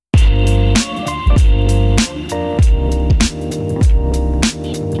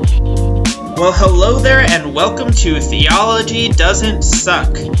Well, hello there, and welcome to Theology Doesn't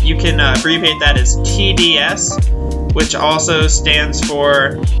Suck. You can abbreviate that as TDS, which also stands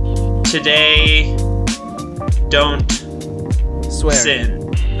for Today Don't Swear.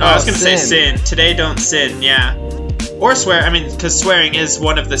 Sin. I was going to say sin. Today don't sin, yeah. Or swear, because swearing is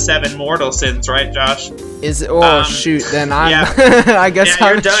one of the 7 mortal sins, right, Josh? Shoot, then I'm, yeah. I guess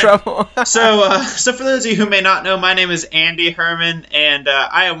I'm in trouble. So for those of you who may not know, my name is Andy Herman, and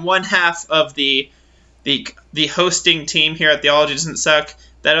I am one half of the hosting team here at Theology Doesn't Suck.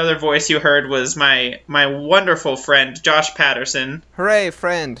 That other voice you heard was my wonderful friend, Josh Patterson. Hooray,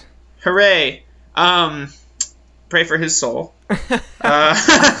 friend. Hooray. Pray for his soul.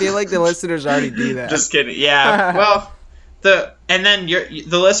 I feel like the listeners already do that. Just kidding. Yeah. Well, the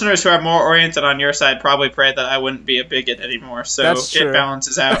listeners who are more oriented on your side probably pray that I wouldn't be a bigot anymore. So That's true. It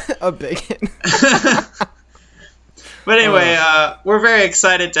balances out. A bigot. But anyway, we're very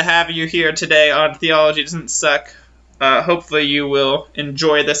excited to have you here today on Theology Doesn't Suck. Hopefully you will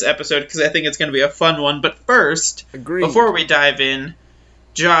enjoy this episode because I think it's going to be a fun one. But first, Agreed. Before we dive in,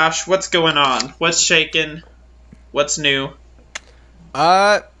 Josh, what's going on? What's shaking? What's new?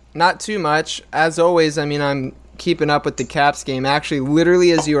 Not too much. As always, I'm keeping up with the Caps game. Actually,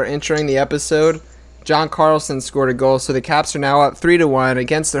 literally as you are entering the episode, John Carlson scored a goal, so the Caps are now up 3-1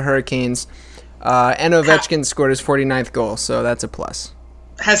 against the Hurricanes. And Ovechkin scored his 49th goal, so that's a plus.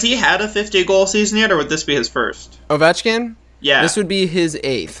 Has he had a 50-goal season yet, or would this be his first? Ovechkin? Yeah. This would be his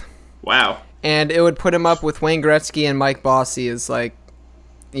 8th. Wow. And it would put him up with Wayne Gretzky and Mike Bossy as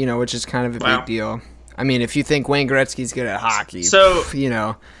which is kind of a big deal. If you think Wayne Gretzky's good at hockey, so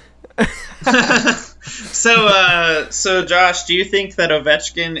So Josh, do you think that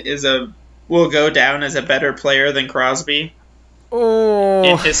Ovechkin will go down as a better player than Crosby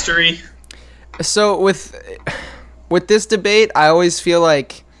in history? So with this debate, I always feel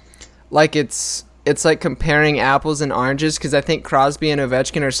like it's like comparing apples and oranges because I think Crosby and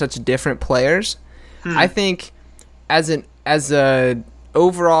Ovechkin are such different players. I think as a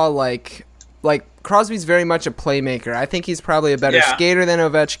overall like Crosby's very much a playmaker. I think he's probably a better skater than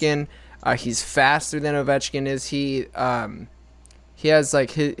Ovechkin. He's faster than Ovechkin is. He has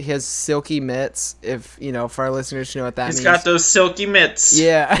silky mitts. If for our listeners to know what that means. He's got those silky mitts.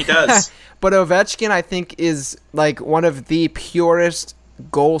 Yeah, he does. But Ovechkin, I think, is one of the purest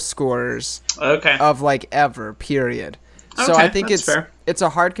goal scorers of ever. Period. So I think it's a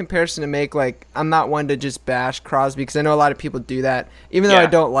hard comparison to make. I'm not one to just bash Crosby because I know a lot of people do that. Even though I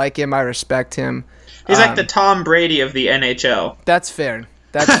don't like him, I respect him. He's like the Tom Brady of the NHL. That's fair.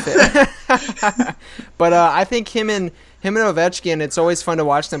 But I think him and Ovechkin, it's always fun to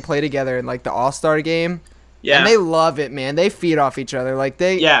watch them play together in the All-Star game. Yeah. And they love it, man. They feed off each other.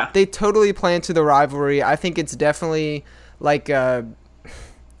 They totally play into the rivalry. I think it's definitely they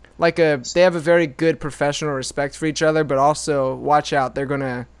have a very good professional respect for each other, but also watch out, they're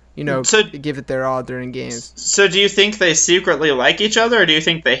gonna give it their all during games. So do you think they secretly like each other, or do you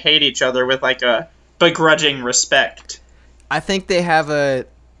think they hate each other with a begrudging respect? I think they have a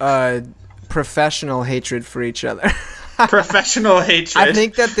professional hatred for each other. Professional hatred. I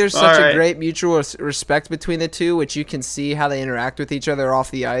think that there's such a great mutual respect between the two, which you can see how they interact with each other off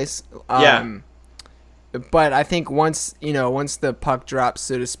the ice. But I think once the puck drops,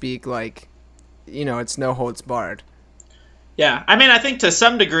 so to speak, it's no holds barred. Yeah, I think to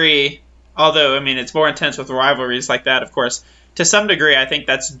some degree, although it's more intense with rivalries like that, of course. To some degree, I think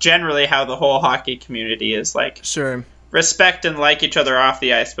that's generally how the whole hockey community is. Sure. Respect and like each other off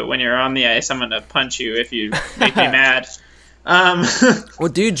the ice, but when you're on the ice, I'm gonna punch you if you make me mad. Well,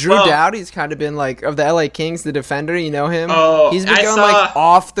 dude, Drew Doughty's kind of been of the LA Kings, the defender. You know him? Oh, he's been going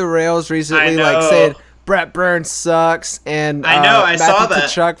off the rails recently, saying Brett Burns sucks, and I know I saw that.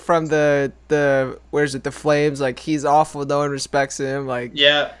 Tkachuk from the the Flames, he's awful. No one respects him.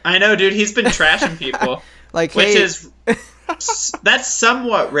 Yeah, I know, dude. He's been trashing people, that's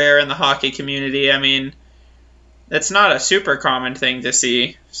somewhat rare in the hockey community. It's not a super common thing to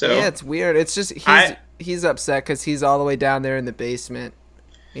see. So yeah, it's weird. It's just he's upset because he's all the way down there in the basement.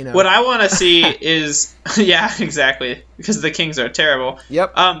 What I want to see is exactly, because the Kings are terrible.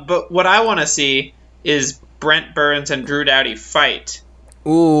 Yep. But what I want to see is Brent Burns and Drew Doughty fight.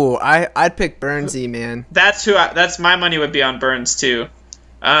 Ooh, I'd pick Burnsy, man. That's my money would be on Burns too.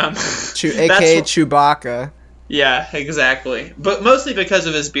 AKA Chewbacca. Yeah, exactly. But mostly because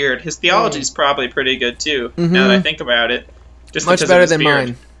of his beard. His theology's probably pretty good, too, now that I think about it. Just much better than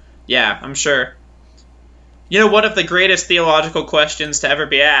mine. Yeah, I'm sure. One of the greatest theological questions to ever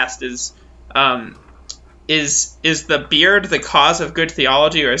be asked is the beard the cause of good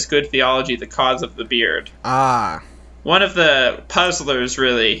theology, or is good theology the cause of the beard? Ah. One of the puzzlers,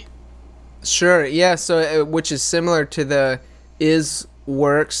 really, Sure, yeah, so which is similar to the is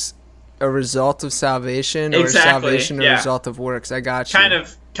works a result of salvation or Exactly, salvation a yeah. result of works. I got you.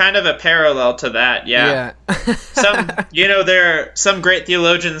 Kind of a parallel to that, yeah. Some great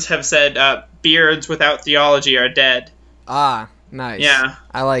theologians have said beards without theology are dead. Ah, nice. Yeah.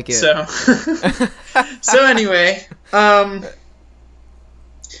 I like it. So so anyway,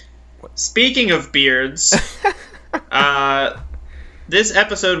 speaking of beards, this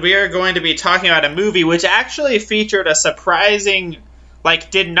episode we are going to be talking about a movie which actually featured a surprising,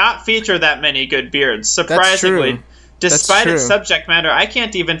 did not feature that many good beards. Surprisingly, true. Despite its subject matter, I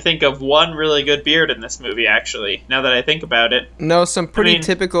can't even think of one really good beard in this movie, actually, now that I think about it. No, some pretty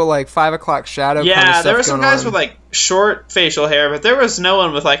typical, 5 o'clock shadow kind of Yeah, stuff there were some guys on. with, short facial hair, but there was no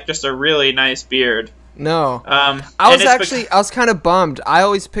one with, just a really nice beard. No. I was kind of bummed. I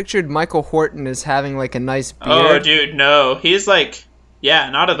always pictured Michael Horton as having, a nice beard. Oh, dude, no. He's, yeah,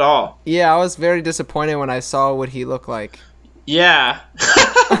 not at all. Yeah, I was very disappointed when I saw what he looked like. Yeah.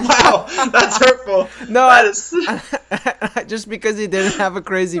 Wow, that's hurtful. No, that is... just because he didn't have a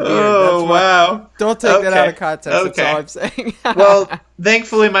crazy beard. Oh, that's wow. Don't take that out of context. Okay. That's all I'm saying. Well,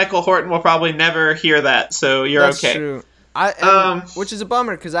 thankfully, Michael Horton will probably never hear that, so you're that's okay. True. Which is a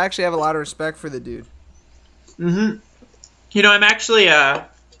bummer because I actually have a lot of respect for the dude. Mm-hmm. I'm actually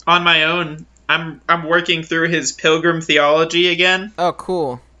on my own. I'm working through his Pilgrim Theology again. Oh,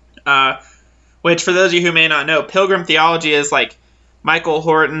 cool. Which, for those of you who may not know, Pilgrim Theology is Michael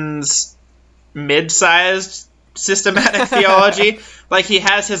Horton's mid-sized systematic theology. He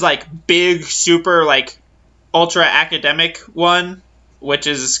has his big, super ultra academic one, which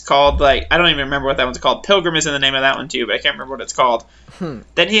is called I don't even remember what that one's called. Pilgrim is in the name of that one too, but I can't remember what it's called.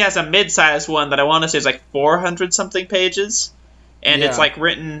 Then he has a mid-sized one that I want to say is 400 something pages, and it's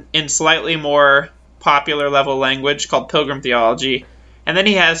written in slightly more popular level language called Pilgrim Theology. And then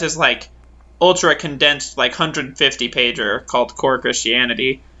he has his ultra condensed 150 pager called Core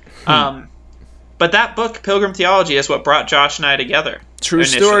Christianity. But that book, Pilgrim Theology, is what brought Josh and I together. True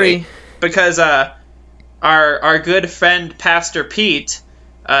initially. Story. Because our good friend Pastor Pete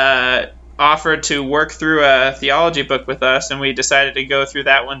offered to work through a theology book with us, and we decided to go through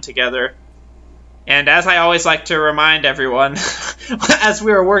that one together. And as I always like to remind everyone, as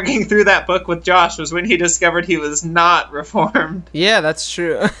we were working through that book with Josh, was when he discovered he was not Reformed. Yeah, that's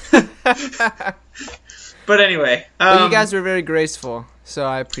true. But anyway. But you guys were very graceful, so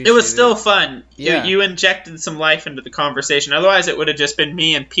I appreciate it. It was still fun. Yeah. You injected some life into the conversation. Otherwise, it would have just been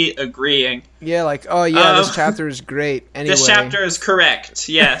me and Pete agreeing. Yeah, oh yeah, this chapter is great. Anyway. This chapter is correct.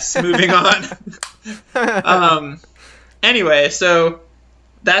 Yes, moving on. Anyway, so...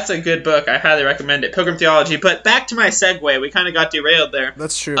 That's a good book. I highly recommend it. Pilgrim Theology. But back to my segue. We kind of got derailed there.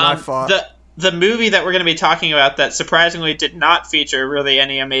 That's true. My fault. The movie that we're going to be talking about that surprisingly did not feature really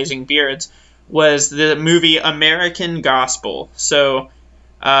any amazing beards was the movie American Gospel. So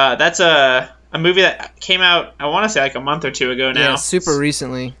that's a movie that came out, I want to say, a month or two ago now. Yeah, super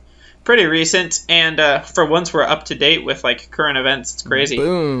recently. Pretty recent. And for once we're up to date with current events. It's crazy.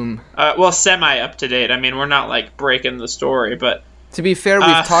 Boom. Well, semi up to date. I mean, we're not breaking the story, but... To be fair,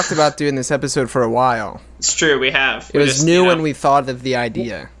 we've talked about doing this episode for a while. It's true, we have. It was new when we thought of the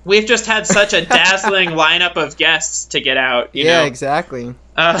idea. We've just had such a dazzling lineup of guests to get out, you know? Exactly.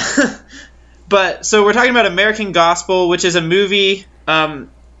 But, so we're talking about American Gospel, which is a movie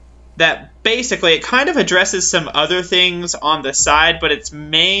that basically, it kind of addresses some other things on the side, but its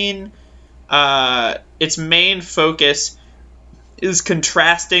main focus is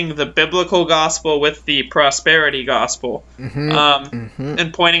contrasting the biblical gospel with the prosperity gospel,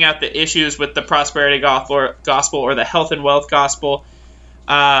 and pointing out the issues with the prosperity gospel or the health and wealth gospel,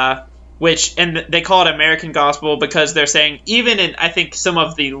 and they call it American gospel because they're saying even in, I think, some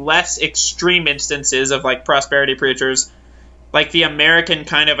of the less extreme instances of prosperity preachers, the American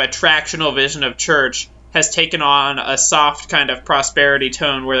kind of attractional vision of church has taken on a soft kind of prosperity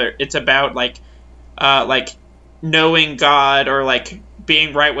tone where it's about knowing God or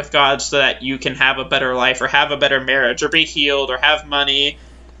being right with God so that you can have a better life or have a better marriage or be healed or have money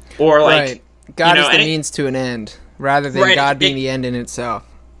or right. God is the means to an end rather than God being the end in itself.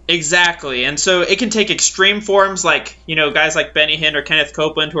 Exactly. And so it can take extreme forms guys like Benny Hinn or Kenneth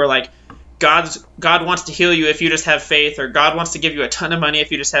Copeland who are God wants to heal you if you just have faith, or God wants to give you a ton of money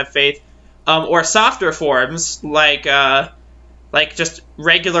if you just have faith, or softer forms just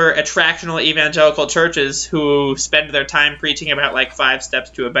regular attractional evangelical churches who spend their time preaching about 5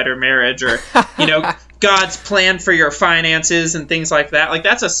 steps to a better marriage or, God's plan for your finances and things like that.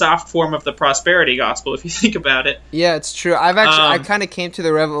 That's a soft form of the prosperity gospel if you think about it. Yeah, it's true. I kind of came to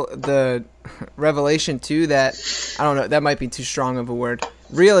the revelation too that, I don't know, that might be too strong of a word,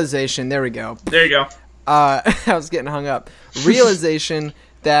 Realization. There we go. There you go. I was getting hung up. Realization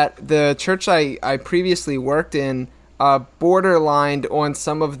that the church I previously worked in borderlined on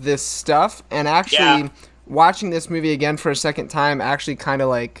some of this stuff, and actually watching this movie again for a second time actually kind of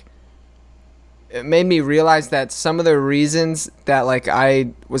like it made me realize that some of the reasons that like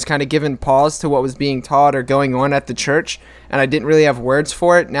I was kind of given pause to what was being taught or going on at the church, and I didn't really have words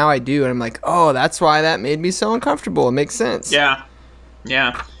for it. Now I do, and I'm like, oh, that's why that made me so uncomfortable. It makes sense. Yeah.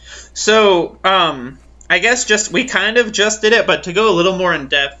 So, I guess we kind of just did it, but to go a little more in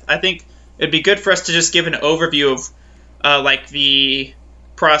depth, I think it'd be good for us to just give an overview of like the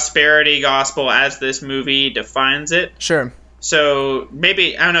prosperity gospel as this movie defines it. Sure. So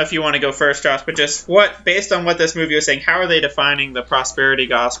maybe, I don't know if you want to go first, Josh, but just based on what this movie was saying, how are they defining the prosperity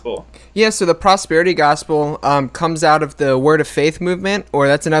gospel? Yeah, so the prosperity gospel comes out of the Word of Faith movement, or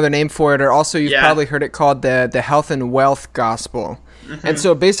that's another name for it, or also you've probably heard it called the health and wealth gospel. Mm-hmm. And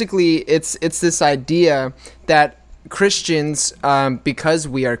so basically it's this idea that Christians, because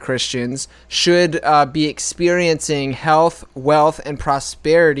we are Christians, should be experiencing health, wealth, and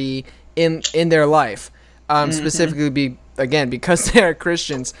prosperity in their life, specifically because they are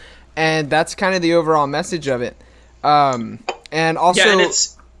Christians, and that's kind of the overall message of it. And also,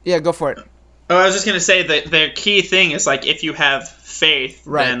 go for it. Oh, I was just gonna say that the key thing is like if you have faith,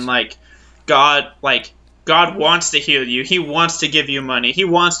 then like God wants to heal you. He wants to give you money. He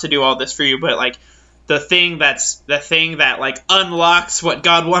wants to do all this for you. But like the thing that like unlocks what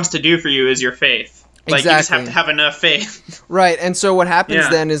God wants to do for you is your faith. Like, you just have to have enough faith. Right, and so what happens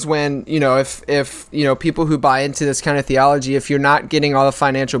then is when, if people who buy into this kind of theology, if you're not getting all the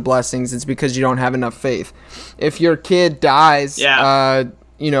financial blessings, it's because you don't have enough faith. If your kid dies,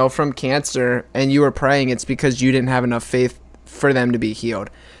 from cancer, and you were praying, it's because you didn't have enough faith for them to be healed.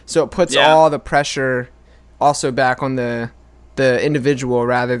 So it puts all the pressure also back on the individual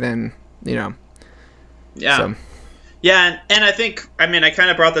rather than, Yeah. So. Yeah, and I think, I kind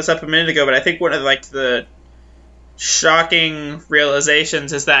of brought this up a minute ago, but I think one of the shocking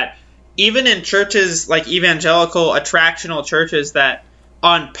realizations is that even in churches like evangelical, attractional churches that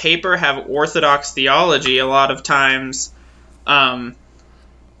on paper have orthodox theology, a lot of times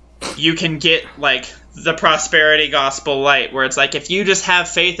you can get like the prosperity gospel light, where it's like if you just have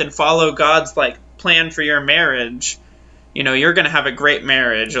faith and follow God's like plan for your marriage, you're going to have a great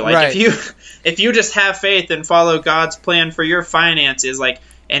marriage. Or like if you just have faith and follow God's plan for your finances, like,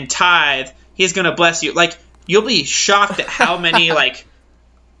 and tithe, he's going to bless you. Like, you'll be shocked at how many like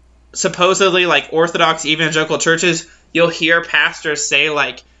supposedly like orthodox evangelical churches you'll hear pastors say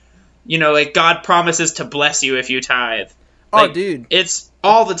like, like God promises to bless you if you tithe. Like, oh, dude, it's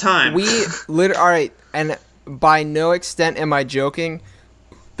all the time. All right. And by no extent am I joking.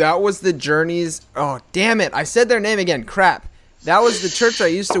 That was the Journeys. Oh, damn it. I said their name again. Crap. That was the church I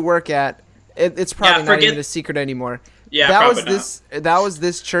used to work at. It's probably not even a secret anymore. Yeah, that was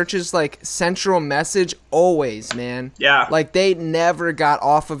this church's like central message always, man. Yeah. Like they never got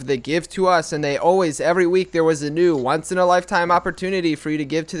off of the give to us, and they always, every week there was a new once in a lifetime opportunity for you to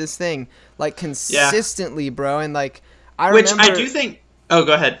give to this thing. Like consistently, bro. And like Which I do think Oh,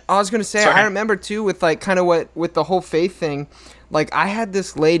 go ahead. I was going to say, I remember too with like kind of with the whole faith thing. Like, I had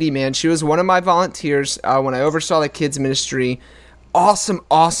this lady, man. She was one of my volunteers when I oversaw the kids ministry.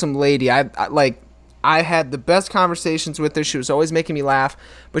 Awesome lady. I had the best conversations with her. She was always making me laugh.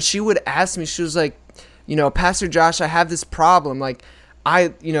 But she would ask me, she was like, Pastor Josh, I have this problem. Like,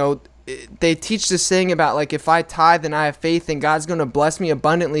 they teach this thing about, like, if I tithe and I have faith, then God's going to bless me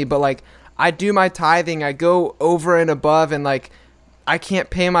abundantly. But, like, I do my tithing. I go over and above, and, like, I can't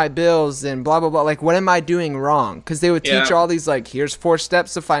pay my bills and blah, blah, blah. Like, what am I doing wrong? Because they would teach all these, like, here's 4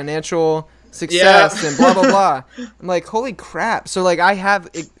 steps of financial success and blah, blah, blah. I'm like, holy crap. So, like, I have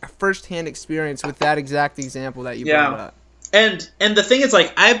a firsthand experience with that exact example that you brought up. And the thing is,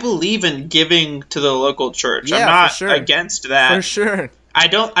 like, I believe in giving to the local church. Yeah, I'm not against that. For sure. I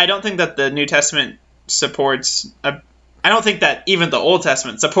don't think that the New Testament supports I don't think that even the Old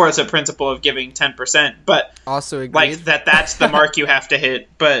Testament supports a principle of giving 10%, but also agreed. Like that's the mark you have to hit.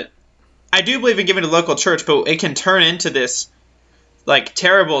 But I do believe in giving to the local church, but it can turn into this like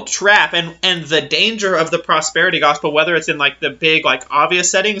terrible trap, and the danger of the prosperity gospel, whether it's in like the big like obvious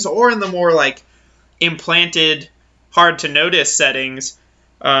settings or in the more like implanted hard to notice settings,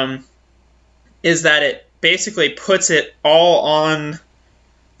 is that it basically puts it all on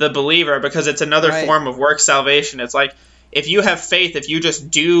the believer, because it's another form of work salvation. It's like, if you have faith, if you just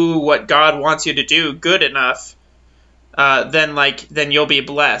do what God wants you to do good enough, then you'll be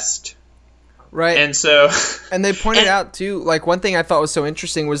blessed. Right. And so And they pointed out too, like one thing I thought was so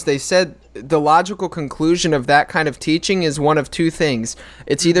interesting was they said the logical conclusion of that kind of teaching is one of two things.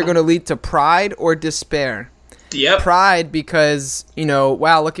 It's either going to lead to pride or despair. Yep. Pride because,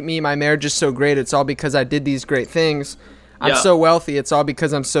 wow, look at me, my marriage is so great. It's all because I did these great things. I'm so wealthy. It's all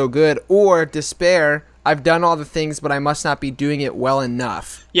because I'm so good. Or despair, I've done all the things, but I must not be doing it well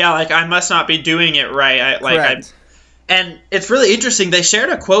enough. Yeah, like I must not be doing it right. Correct. And it's really interesting. They shared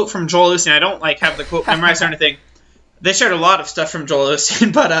a quote from Joel Osteen. I don't have the quote memorized or anything. They shared a lot of stuff from Joel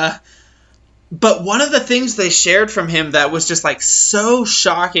Osteen, but one of the things they shared from him that was just so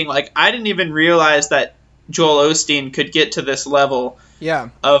shocking. Like I didn't even realize that Joel Osteen could get to this level. Yeah.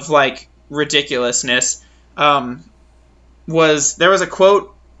 Of ridiculousness. Was there was a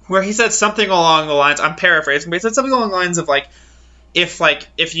quote where he said something along the lines. I'm paraphrasing, but he said something along the lines of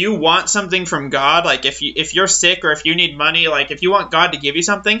if you want something from God, if you're sick or if you need money, if you want God to give you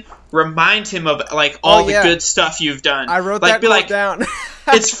something, remind him of all the good stuff you've done. I wrote that quote down.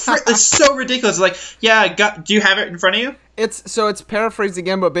 It's so ridiculous. God, do you have it in front of you? It's paraphrased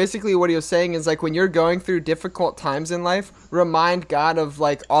again, but basically what he was saying is when you're going through difficult times in life, remind God of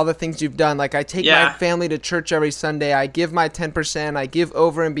all the things you've done. I take my family to church every Sunday. I give my 10%. I give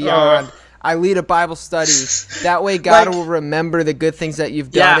over and beyond. I lead a Bible study. That way God will remember the good things that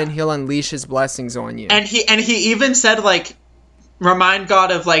you've done and he'll unleash his blessings on you. And he even said remind God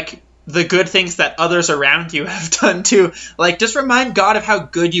of the good things that others around you have done too. Just remind God of how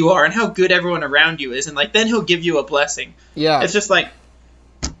good you are and how good everyone around you is, and then he'll give you a blessing. Yeah. It's just the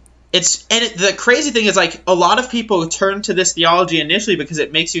crazy thing is a lot of people turn to this theology initially because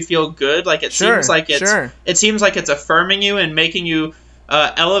it makes you feel good. Seems like it's affirming you and making you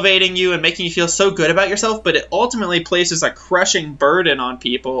elevating you and making you feel so good about yourself, but it ultimately places a crushing burden on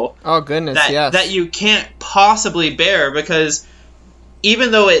people. Oh goodness, yes. That you can't possibly bear, because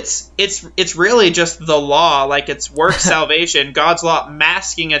even though it's really just the law, it's work salvation, God's law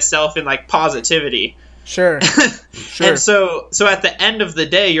masking itself in positivity. Sure. And so at the end of the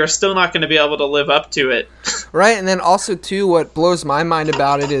day, you're still not going to be able to live up to it. Right, and then also too, what blows my mind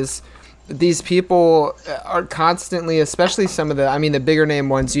about it is these people are constantly, especially some of the bigger name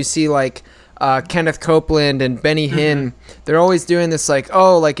ones, you see Kenneth Copeland and Benny Hinn, they're always doing this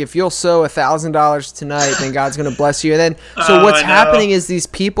if you'll sow $1,000 tonight, then God's going to bless you. And then, so what's happening is these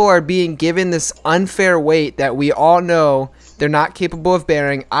people are being given this unfair weight that we all know they're not capable of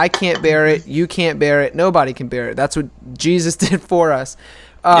bearing. I can't bear it. You can't bear it. Nobody can bear it. That's what Jesus did for us.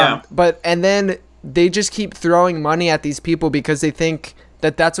 And then they just keep throwing money at these people because they think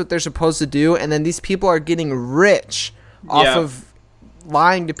that that's what they're supposed to do. And then these people are getting rich off of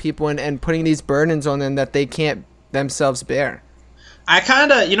lying to people and putting these burdens on them that they can't themselves bear. I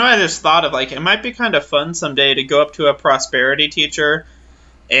kind of, I just thought of it might be kind of fun someday to go up to a prosperity teacher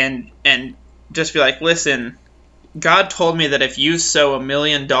and just be listen, God told me that if you sow $1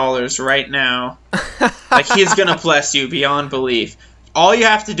 million right now, he's going to bless you beyond belief. All you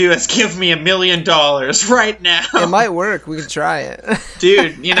have to do is give me $1 million right now. It might work. We can try it.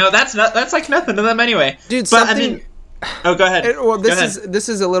 Dude, that's nothing to them anyway. Dude, oh, go ahead. This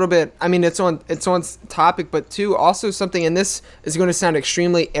is a little bit. It's on topic, but too also something. And this is going to sound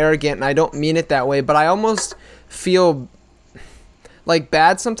extremely arrogant, and I don't mean it that way. But I almost feel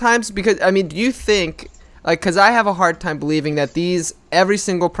bad sometimes because do you think because I have a hard time believing that every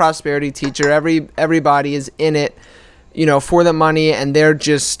single prosperity teacher, everybody is in it, for the money, and they're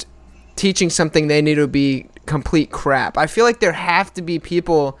just teaching something they need to be complete crap. I feel like there have to be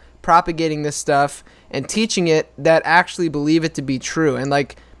people propagating this stuff and teaching it that actually believe it to be true. And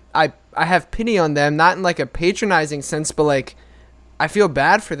I have pity on them, not in a patronizing sense, but I feel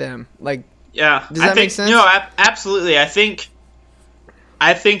bad for them. Yeah. Does that make sense? No, absolutely. I think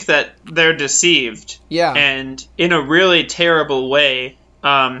that they're deceived. Yeah. And in a really terrible way.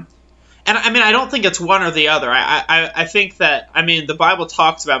 And I don't think it's one or the other. I think that, the Bible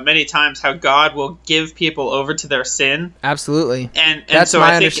talks about many times how God will give people over to their sin. Absolutely. And that's so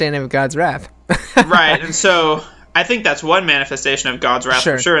my understanding of God's wrath. Right. And so I think that's one manifestation of God's wrath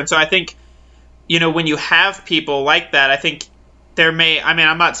for sure. And so I think, when you have people like that, I think there may,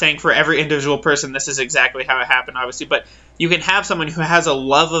 I'm not saying for every individual person this is exactly how it happened, obviously, but you can have someone who has a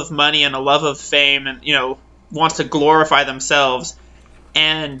love of money and a love of fame and, wants to glorify themselves,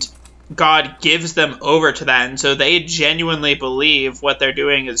 and God gives them over to that, and so they genuinely believe what they're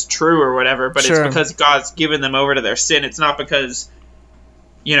doing is true or whatever, but It's because God's given them over to their sin. It's not because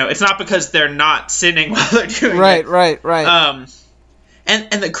they're not sinning while they're doing it. Right.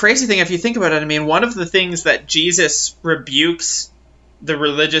 And the crazy thing, if you think about it, one of the things that Jesus rebukes the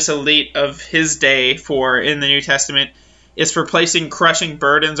religious elite of his day for in the New Testament is for placing crushing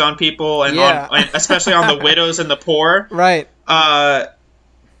burdens on people and Yeah. especially on the widows and the poor. Right.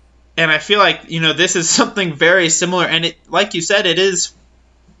 And I feel like, this is something very similar. And it, like you said, it's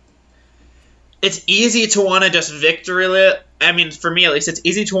easy to want to just victory lap. I mean, for me at least, it's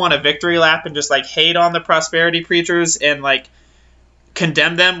easy to want a victory lap and just like hate on the prosperity preachers and like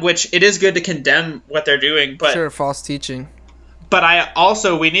condemn them, which it is good to condemn what they're doing. But sure, false teaching. But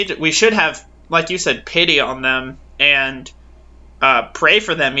we should have, like you said, pity on them and pray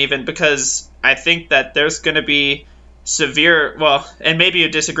for them even, because I think that there's going to be severe, and maybe you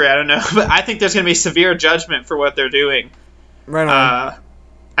disagree, I don't know, but I think there's going to be severe judgment for what they're doing. Right on.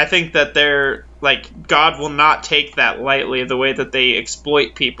 I think that God will not take that lightly, the way that they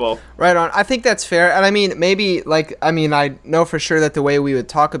exploit people. Right on. I think that's fair. And I mean, I know for sure that the way we would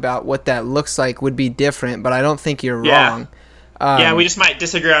talk about what that looks like would be different, but I don't think you're wrong. We just might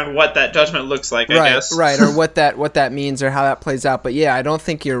disagree on what that judgment looks like, I guess. Right, or what that means or how that plays out. But yeah, I don't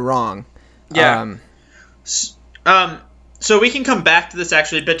think you're wrong. Yeah. So we can come back to this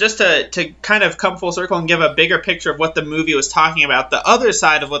actually, but just to kind of come full circle and give a bigger picture of what the movie was talking about, the other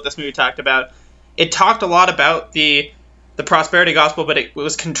side of what this movie talked about, it talked a lot about the prosperity gospel, but it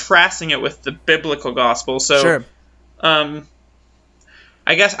was contrasting it with the biblical gospel. So, sure. I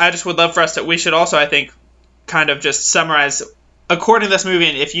guess I just would love for us we should also, I think, kind of just summarize, according to this movie,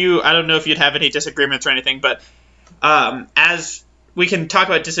 and I don't know if you'd have any disagreements or anything, but as we can talk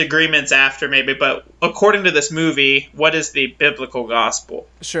about disagreements after maybe, but according to this movie, what is the biblical gospel?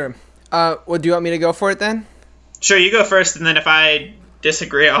 Sure. Do you want me to go for it then? Sure, you go first, and then if I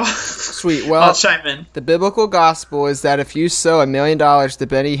disagree, Sweet. Well, I'll chime in. The biblical gospel is that if you sow $1 million to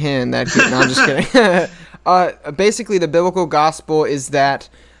Benny Hinn, no, I'm just kidding. Basically, the biblical gospel is that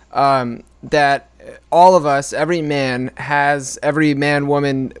that all of us, every man,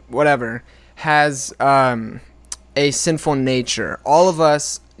 woman, whatever, has a sinful nature. All of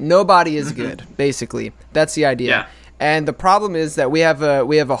us, nobody is good, basically. That's the idea. Yeah. And the problem is that we have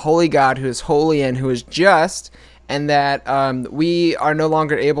a holy God who is holy and who is just, and that we are no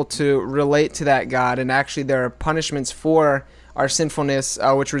longer able to relate to that God, and actually there are punishments for our sinfulness,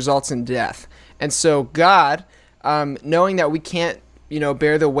 which results in death. And so God, knowing that we can't,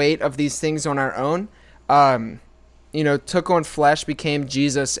 bear the weight of these things on our own, took on flesh, became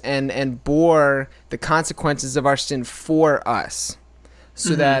Jesus, and bore the consequences of our sin for us,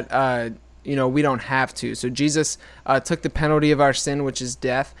 so that we don't have to. So Jesus took the penalty of our sin, which is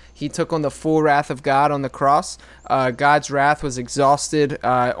death. He took on the full wrath of God on the cross. God's wrath was exhausted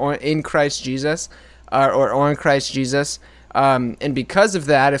in Christ Jesus, or on Christ Jesus. And because of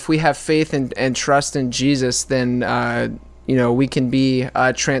that, if we have faith and trust in Jesus, then we can be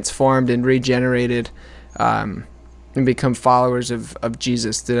transformed and regenerated, and become followers of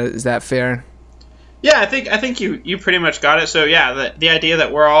Jesus. Is that fair? Yeah, I think you pretty much got it. So yeah, the idea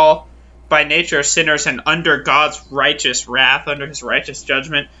that we're all by nature sinners and under God's righteous wrath, under his righteous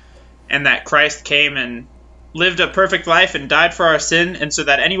judgment, and that Christ came and lived a perfect life and died for our sin, and so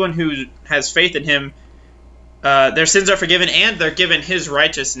that anyone who has faith in him, their sins are forgiven and they're given his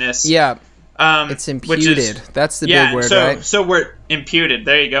righteousness. Yeah. It's imputed. That's the big word, right? So we're imputed.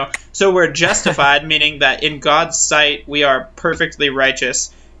 There you go. So we're justified, meaning that in God's sight we are perfectly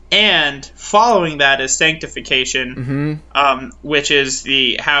righteous. And following that is sanctification, which is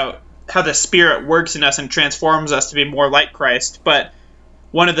how the Spirit works in us and transforms us to be more like Christ. But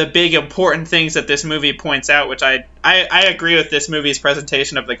one of the big important things that this movie points out, which I agree with this movie's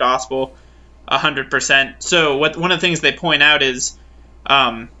presentation of the gospel 100%. So one of the things they point out is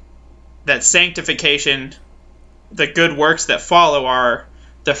that sanctification, the good works that follow, are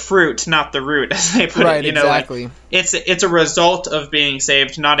the fruit, not the root, as they put it. Exactly. It's a result of being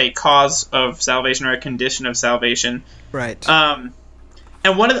saved, not a cause of salvation or a condition of salvation. Right.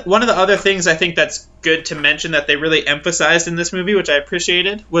 And one of the other things I think that's good to mention that they really emphasized in this movie, which I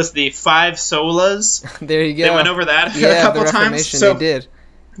appreciated, was the 5 solas. There you go. They went over that a couple times. So, they did.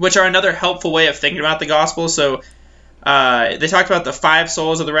 Which are another helpful way of thinking about the gospel. So they talked about the 5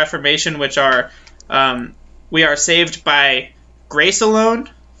 solas of the Reformation, which are we are saved by grace alone,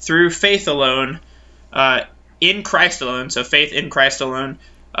 through faith alone, in Christ alone, so faith in Christ alone,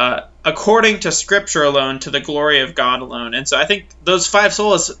 according to Scripture alone, to the glory of God alone. And so I think those 5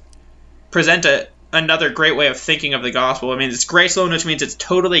 solas present another great way of thinking of the gospel. I mean, it's grace alone, which means it's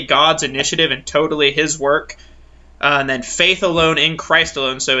totally God's initiative and totally his work. And then faith alone in Christ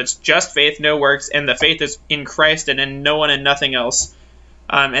alone, so it's just faith, no works, and the faith is in Christ and in no one and nothing else.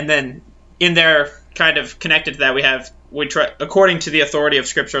 And then in there, kind of connected to that, we try according to the authority of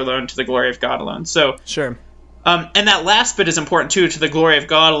Scripture alone, to the glory of God alone. So sure. And that last bit is important too, to the glory of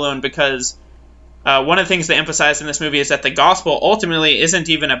God alone, because one of the things they emphasize in this movie is that the gospel ultimately isn't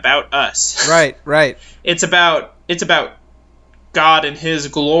even about us. Right. It's about God and His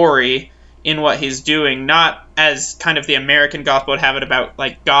glory in what He's doing, not as kind of the American gospel would have it about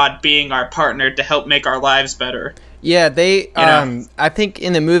like God being our partner to help make our lives better. Yeah, I think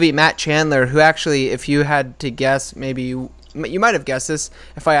in the movie Matt Chandler, who actually, if you had to guess, maybe you might have guessed this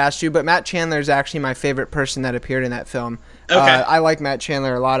if I asked you, but Matt Chandler is actually my favorite person that appeared in that film. Okay. I like Matt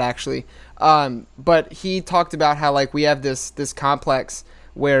Chandler a lot, actually. But he talked about how like we have this complex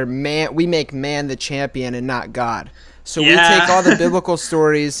where we make man the champion and not God. So we take all the biblical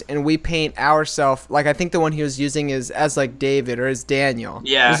stories and we paint ourselves, like I think the one he was using is as like David or as Daniel.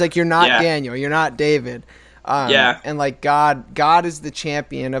 Yeah. He's like, you're not Daniel, you're not David. And like God is the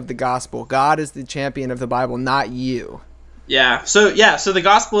champion of the gospel. God is the champion of the Bible, not you. So the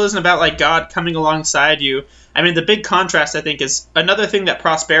gospel isn't about like God coming alongside you. I mean, the big contrast I think is another thing that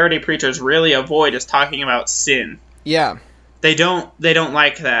prosperity preachers really avoid is talking about sin. Yeah. They don't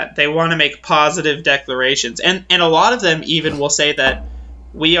like that. They want to make positive declarations. And a lot of them even will say that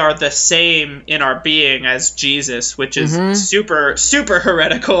we are the same in our being as Jesus, which is super, super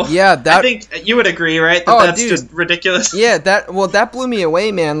heretical. Yeah, I think you would agree, right? That's just ridiculous. Yeah, that blew me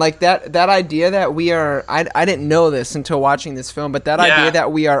away, man. Like that idea that we are, I didn't know this until watching this film, but that idea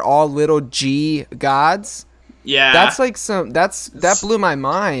that we are all little g gods. Yeah. That's like that blew my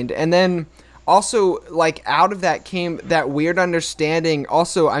mind. And then also like out of that came that weird understanding.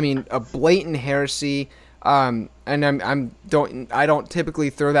 Also, I mean, a blatant heresy. And I don't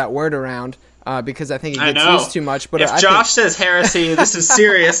typically throw that word around because I think it gets used too much. But if Josh says heresy, this is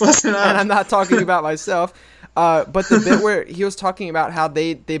serious. Listen up. And I'm not talking about myself. But the bit where he was talking about how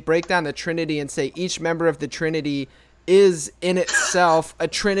they break down the Trinity and say each member of the Trinity is in itself a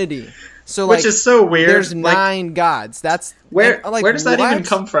Trinity. So like, which is so weird. There's 9 gods. That's where does that even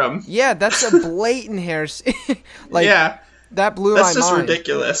come from? Yeah, that's a blatant heresy. That blew my mind. That's just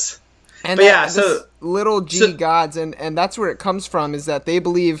ridiculous. And this little g gods, and that's where it comes from, is that they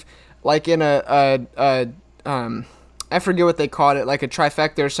believe like in I forget what they called it, like a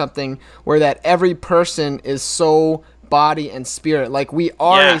trifecta or something, where that every person is soul, body, and spirit. Like we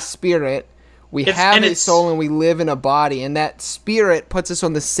are a spirit, we have a soul, and we live in a body, and that spirit puts us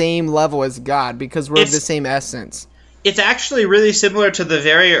on the same level as God because we're of the same essence. It's actually really similar to the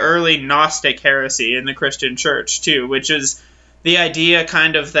very early Gnostic heresy in the Christian church too, which is the idea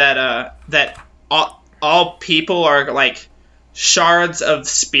kind of that all people are like shards of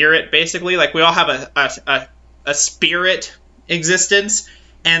spirit, basically. Like we all have a spirit existence,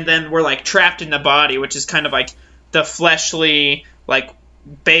 and then we're like trapped in the body, which is kind of like the fleshly, like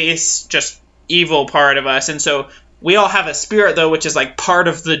base, just evil part of us. And so we all have a spirit though, which is like part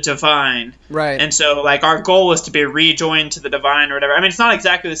of the divine. Right. And so like our goal is to be rejoined to the divine or whatever. I mean, it's not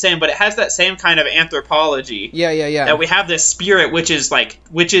exactly the same, but it has that same kind of anthropology. Yeah. That we have this spirit which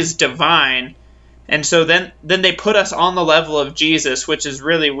is divine. And so then they put us on the level of Jesus, which is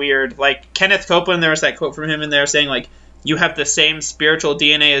really weird. Like Kenneth Copeland, there was that quote from him in there saying like, you have the same spiritual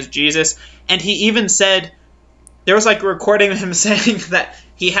DNA as Jesus. And he even said, there was like a recording of him saying that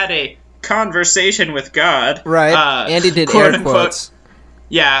he had a conversation with God. Right. Andy did air quotes.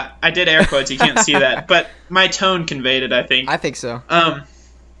 Yeah, I did air quotes. You can't see that, but my tone conveyed it, I think. I think so.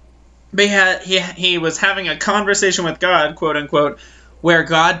 But he was having a conversation with God, quote unquote, where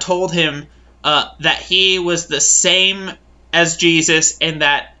God told him that he was the same as Jesus, and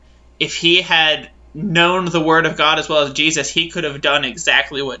that if he had known the word of God as well as Jesus, he could have done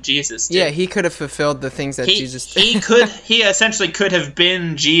exactly what Jesus did. Yeah, he could have fulfilled the things that Jesus did. He essentially could have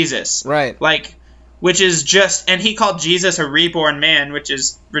been Jesus. Right. Like, which is just, and he called Jesus a reborn man, which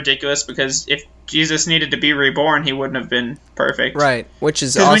is ridiculous because if Jesus needed to be reborn, he wouldn't have been perfect. Right, which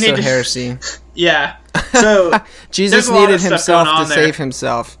is also heresy. Yeah. So Jesus needed himself to save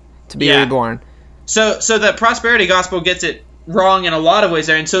himself, to be reborn. So the prosperity gospel gets it wrong in a lot of ways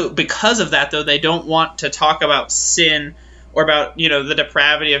there, and so because of that though, they don't want to talk about sin or about the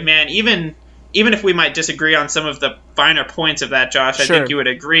depravity of man, even if we might disagree on some of the finer points of that, Josh. I think you would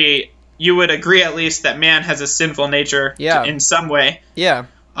agree at least that man has a sinful nature in some way. Yeah.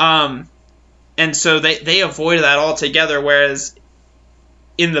 And so they avoid that altogether, whereas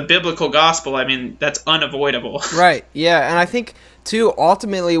in the biblical gospel, I mean, that's unavoidable. Right. Yeah, and I think too,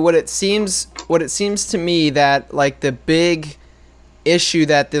 ultimately, what it seems to me that like the big issue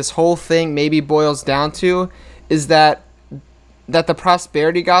that this whole thing maybe boils down to is that the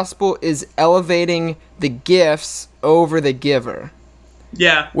prosperity gospel is elevating the gifts over the giver.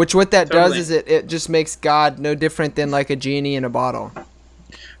 Yeah. Which what that does is it just makes God no different than like a genie in a bottle.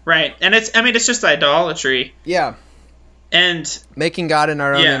 Right. And it's just idolatry. Yeah. And making God in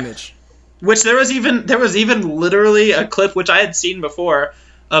our own image. Which there was even literally a clip which I had seen before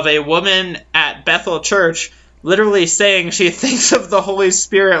of a woman at Bethel Church literally saying she thinks of the Holy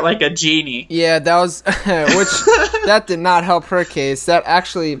Spirit like a genie. Yeah, that was which that did not help her case. That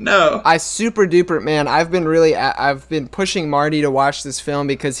actually No. I super duper man. I've been pushing Marty to watch this film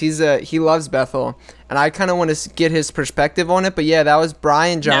because he loves Bethel, and I kind of want to get his perspective on it. But yeah, that was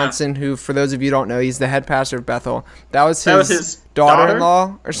Brian Johnson, who, for those of you who don't know, he's the head pastor of Bethel. That was his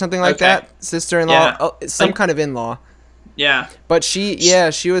daughter-in-law or something like that, sister-in-law, some kind of in-law. Yeah. But she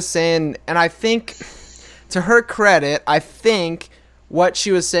was saying, and I think, to her credit, I think what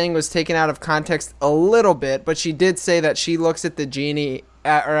she was saying was taken out of context a little bit, but she did say that she looks at the genie,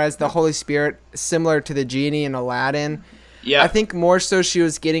 or as the Holy Spirit, similar to the genie in Aladdin. Yeah. I think more so she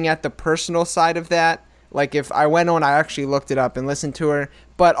was getting at the personal side of that. Like, if I went on, I actually looked it up and listened to her,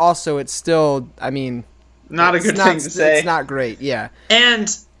 but also it's still, I mean, not a good thing to say. It's not great, yeah. And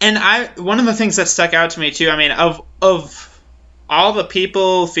one of the things that stuck out to me too, I mean, of all the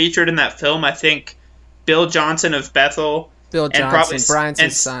people featured in that film, I think Bill Johnson of Bethel, Brian's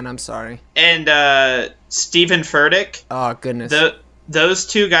his son, I'm sorry, and Stephen Furtick. Oh goodness. Those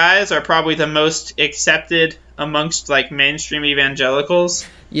two guys are probably the most accepted amongst like mainstream evangelicals.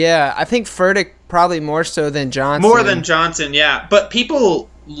 Yeah, I think Furtick probably more so than Johnson. More than Johnson, yeah. But people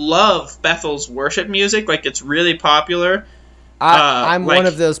love Bethel's worship music. Like, it's really popular. I'm one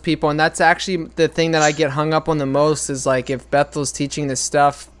of those people, and that's actually the thing that I get hung up on the most is, like, if Bethel's teaching this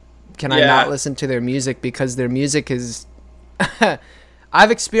stuff, can I not listen to their music? Because their music is...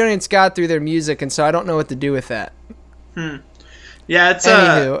 I've experienced God through their music, and so I don't know what to do with that. Yeah, it's...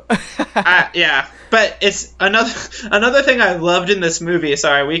 Anywho. Yeah, but it's another thing I loved in this movie.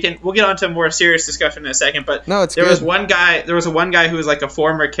 Sorry, we'll get on to a more serious discussion in a second, but no, it's there good. was one guy who was like a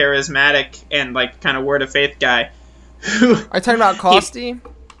former charismatic and like kind of word of faith guy. Are you talking about Costi?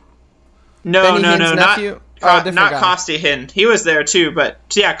 No, nephew? not Costi Hinn. He was there too, but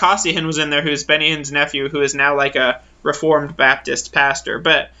yeah, Costi Hinn was in there, who's Benny Hinn's nephew, who is now like a Reformed Baptist pastor.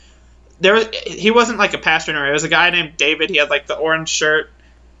 But he wasn't like a pastor anymore. It was a guy named David. He had like the orange shirt,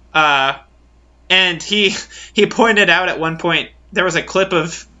 and he pointed out at one point there was a clip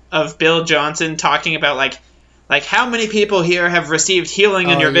of Bill Johnson talking about like how many people here have received healing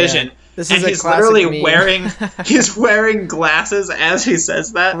in your vision. This and is he's literally wearing glasses as he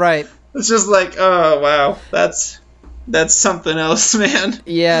says that. Right. It's just like, oh wow, that's something else, man.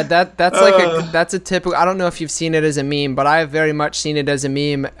 Yeah, that's a typical. I don't know if you've seen it as a meme, but I have very much seen it as a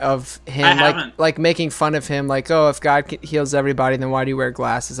meme of him, like making fun of him, like, oh, if God heals everybody, then why do you wear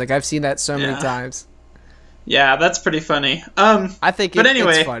glasses? Like, I've seen that so many times. Yeah, that's pretty funny. I think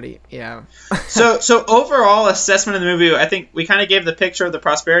it's funny. Yeah. so overall assessment of the movie, I think we kind of gave the picture of the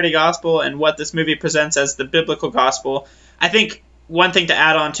prosperity gospel and what this movie presents as the biblical gospel. I think one thing to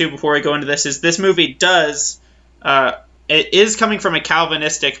add on to before we go into this is this movie it is coming from a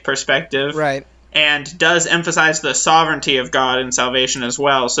Calvinistic perspective, right, and does emphasize the sovereignty of God in salvation as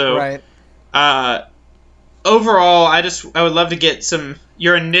well. So, right. Overall, I would love to get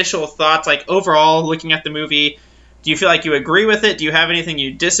your initial thoughts. Like, overall, looking at the movie, do you feel like you agree with it? Do you have anything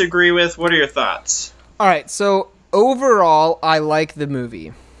you disagree with? What are your thoughts? All right, so overall, I like the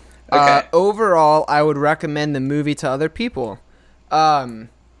movie. Okay. Overall, I would recommend the movie to other people.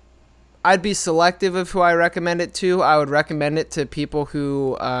 I'd be selective of who I recommend it to. I would recommend it to people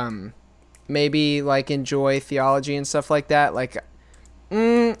who maybe like enjoy theology and stuff like that. Like,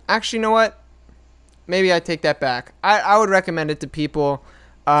 actually, you know what? Maybe I take that back. I would recommend it to people,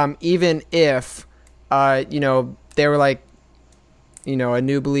 even if, they were like, a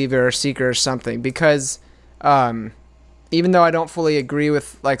new believer or seeker or something. Because even though I don't fully agree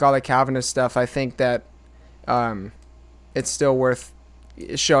with like all the Calvinist stuff, I think that it's still worth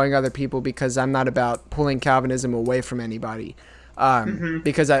showing other people, because I'm not about pulling Calvinism away from anybody.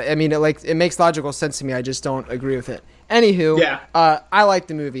 Because I mean, it makes logical sense to me. I just don't agree with it. Anywho, I like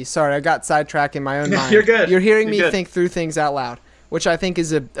the movie. Sorry, I got sidetracked in my own mind. You're good. You're hearing me think through things out loud, which I think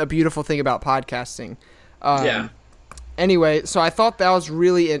is a beautiful thing about podcasting. Anyway, so I thought that was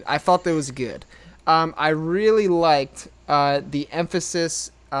I thought that was good. I really liked the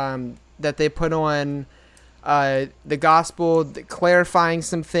emphasis that they put on the gospel, clarifying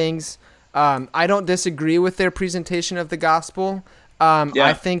some things. I don't disagree with their presentation of the gospel.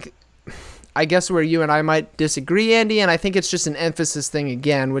 I guess where you and I might disagree, Andy, and I think it's just an emphasis thing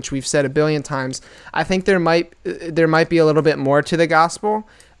again, which we've said a billion times. I think there might be a little bit more to the gospel,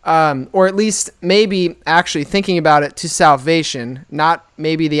 or at least maybe actually thinking about it to salvation, not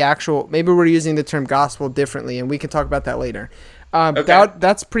maybe maybe we're using the term gospel differently, and we can talk about that later. Okay.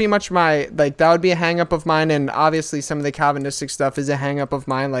 That's pretty much my, like, that would be a hang up of mine, and obviously some of the Calvinistic stuff is a hang up of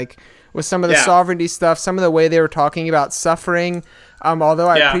mine, like with some of the Yeah. sovereignty stuff, some of the way they were talking about suffering. Although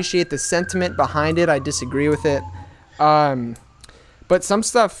I Yeah. appreciate the sentiment behind it, I disagree with it. But some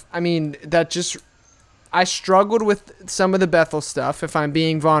stuff, I mean, that just, I struggled with some of the Bethel stuff, if I'm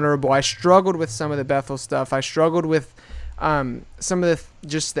being vulnerable. I struggled with some of the Bethel stuff. I struggled with some of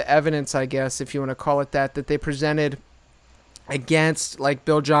just the evidence, I guess, if you want to call it that they presented against, like,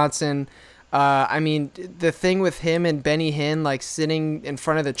 Bill Johnson. I mean, the thing with him and Benny Hinn, like, sitting in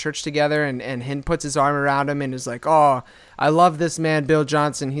front of the church together, and Hinn puts his arm around him and is like, oh, I love this man, Bill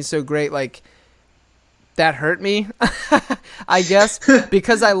Johnson. He's so great. Like, that hurt me, I guess,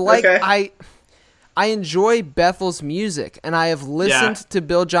 because I like, Okay. I enjoy Bethel's music, and I have listened to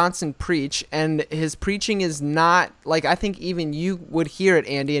Bill Johnson preach, and his preaching is not, like, I think even you would hear it,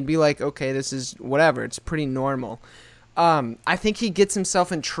 Andy, and be like, okay, this is whatever. It's pretty normal. I think he gets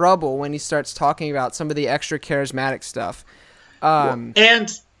himself in trouble when he starts talking about some of the extra charismatic stuff. And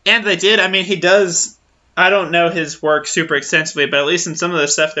they did. I mean, he does. I don't know his work super extensively, but at least in some of the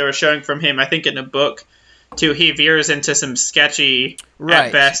stuff they were showing from him, I think in a book too, he veers into some sketchy,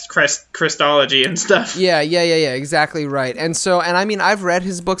 at best, Christology and stuff. Yeah, exactly right. And so, and I mean, I've read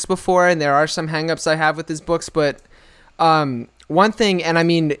his books before, and there are some hangups I have with his books, but one thing, and I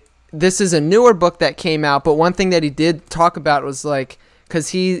mean, this is a newer book that came out, but one thing that he did talk about was, like, because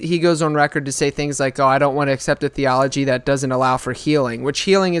he goes on record to say things like, oh, I don't want to accept a theology that doesn't allow for healing, which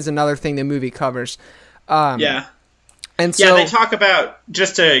healing is another thing the movie covers. Yeah. And so, they talk about,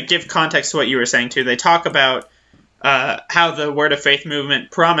 just to give context to what you were saying too, they talk about how the Word of Faith movement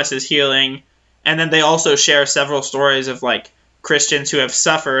promises healing, and then they also share several stories of, like, Christians who have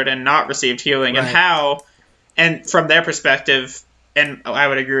suffered and not received healing, Right. and how, and from their perspective, and I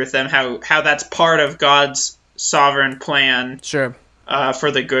would agree with them, how that's part of God's sovereign plan sure.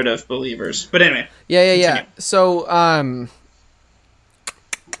 For the good of believers. But anyway. Yeah. So,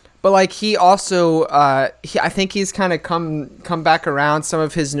 but, like, he also, I think he's kind of come back around some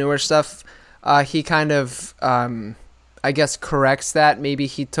of his newer stuff. He kind of, I guess, corrects that. Maybe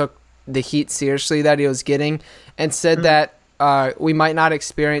he took the heat seriously that he was getting, and said that we might not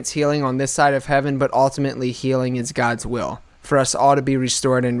experience healing on this side of heaven, but ultimately healing is God's will for us all to be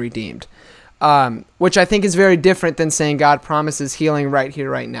restored and redeemed. Which I think is very different than saying God promises healing right here,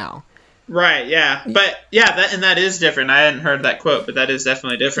 right now. Right, yeah. But, yeah, that is different. I hadn't heard that quote, but that is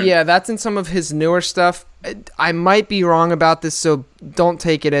definitely different. Yeah, that's in some of his newer stuff. I might be wrong about this, so don't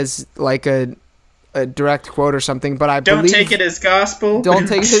take it as, like, a direct quote or something, but I Don't believe... take it as gospel. Don't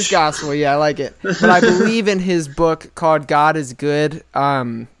take it as gospel, yeah, I like it. But I believe in his book called God is Good,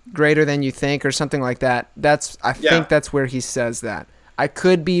 Greater Than You Think, or something like that. I think that's where he says that. I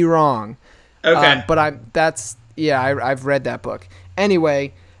could be wrong. Okay. But I've read that book.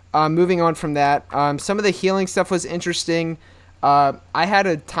 Anyway, moving on from that, some of the healing stuff was interesting. I had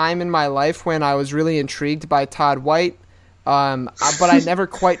a time in my life when I was really intrigued by Todd White, but I never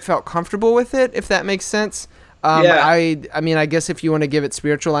quite felt comfortable with it, if that makes sense. I mean, I guess if you want to give it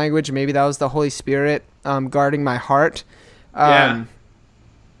spiritual language, maybe that was the Holy Spirit guarding my heart. I'm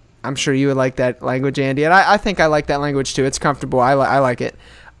sure you would like that language, Andy, and I think I like that language too. It's comfortable. I like it.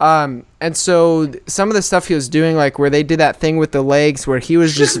 And so some of the stuff he was doing, like where they did that thing with the legs where he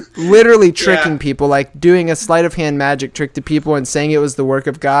was just literally tricking people, like doing a sleight of hand magic trick to people and saying it was the work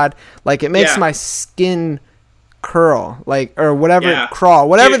of God. Like, it makes my skin curl, like, or whatever, crawl,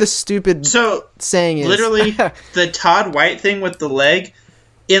 whatever the stupid saying is. Literally, the Todd White thing with the leg,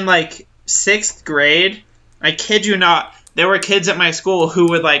 in like 6th grade, I kid you not, there were kids at my school who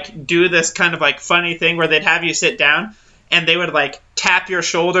would like do this kind of like funny thing where they'd have you sit down and they would like tap your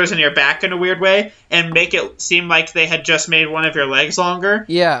shoulders and your back in a weird way and make it seem like they had just made one of your legs longer.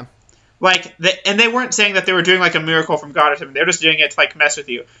 Yeah. Like, and they weren't saying that they were doing like a miracle from God or something. They were just doing it to like mess with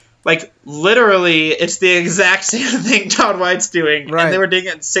you. Like, literally, it's the exact same thing Todd White's doing. Right. And they were doing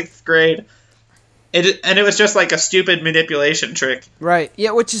it in 6th grade. And it was just like a stupid manipulation trick. Right.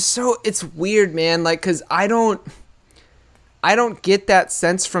 Yeah, which is it's weird, man. Like, because I don't get that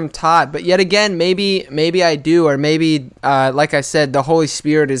sense from Todd, but yet again, maybe I do, or maybe, like I said, the Holy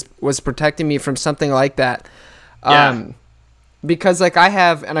Spirit was protecting me from something like that. Because like I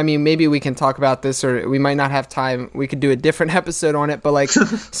have, and I mean, maybe we can talk about this, or we might not have time. We could do a different episode on it, but like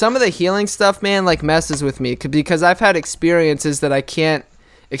some of the healing stuff, man, like messes with me because I've had experiences that I can't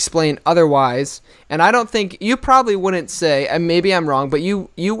explain otherwise, and I don't think you probably wouldn't say, and maybe I'm wrong, but you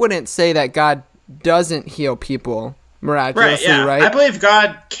wouldn't say that God doesn't heal people miraculously, right? I believe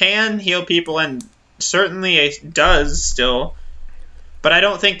God can heal people, and certainly does still, but I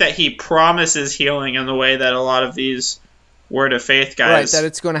don't think that he promises healing in the way that a lot of these word of faith Right, guys that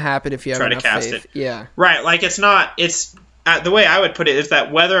it's going to happen if you have try to enough cast faith. it. Yeah. Right, like it's the way I would put it is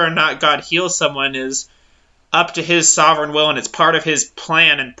that whether or not God heals someone is up to his sovereign will, and it's part of his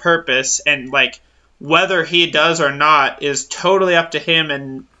plan and purpose, and like whether he does or not is totally up to him,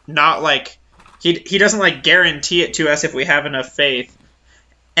 and not like he doesn't like guarantee it to us if we have enough faith.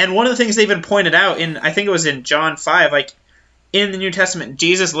 And one of the things they even pointed out in, I think it was in John 5, like in the New Testament,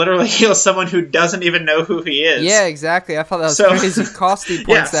 Jesus literally heals someone who doesn't even know who he is. Yeah, exactly. I thought that was So- crazy. Costy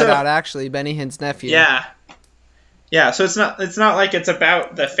points that out, actually, Benny Hinn's nephew. Yeah. Yeah, so it's not like it's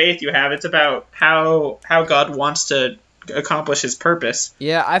about the faith you have, it's about how God wants to accomplish his purpose.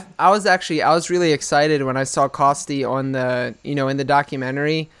 Yeah, I was really excited when I saw Costy on the, in the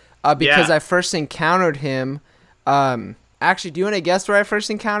documentary, because Yeah. I first encountered him. Actually, do you want to guess where I first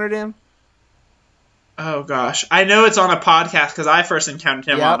encountered him? Oh gosh, I know it's on a podcast because I first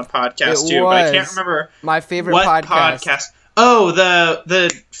encountered him on a podcast too, but I can't remember my favorite what podcast. Oh,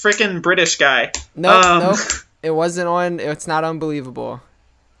 the freaking British guy. Nope. It wasn't on. It's not Unbelievable.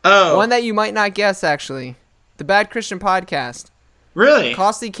 Oh, One that you might not guess, actually. The Bad Christian Podcast. really?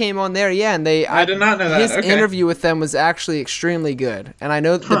 Costy came on there, yeah, and I did not know that. His Okay. interview with them was actually extremely good. And I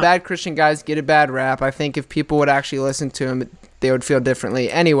know that the Bad Christian guys get a bad rap. I think if people would actually listen to him, they would feel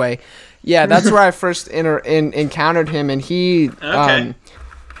differently. Anyway, yeah, that's where I first encountered him, and he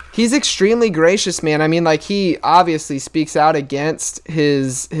he's extremely gracious, man. I mean, like, he obviously speaks out against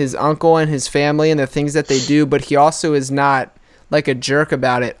his uncle and his family and the things that they do, but he also is not like a jerk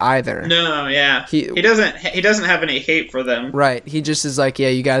about it either. No, yeah. He doesn't have any hate for them. Right. He just is like, yeah,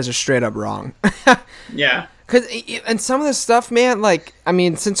 you guys are straight up wrong. Yeah. And some of the stuff, man, like, I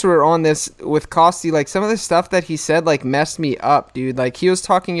mean, since we're on this with Costy, like, some of the stuff that he said, like, messed me up, dude. Like, he was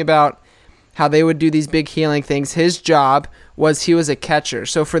talking about how they would do these big healing things. His job was he was a catcher.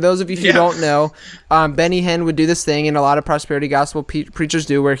 So for those of you who don't know, Benny Hinn would do this thing, and a lot of prosperity gospel preachers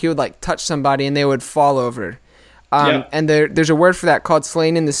do, where he would, like, touch somebody and they would fall over. And there's a word for that called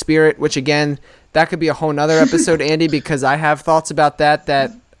slain in the spirit, which, again, that could be a whole nother episode, Andy, because I have thoughts about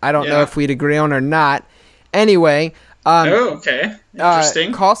that I don't know if we'd agree on or not. Anyway, okay.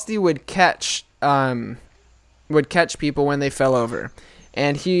 Interesting. Costy would catch people when they fell over.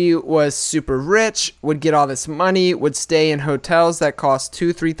 And he was super rich, would get all this money, would stay in hotels that cost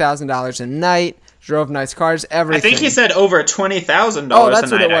 $2,000-$3,000 a night, drove nice cars, everything. I think he said over $20,000 Oh, that's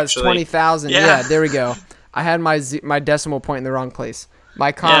a what night, it was, actually. $20,000. Yeah, there we go. I had my decimal point in the wrong place.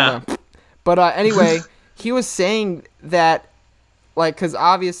 My comma. Yeah. But anyway, he was saying that, like, because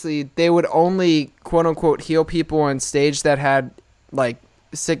obviously they would only, quote-unquote, heal people on stage that had, like,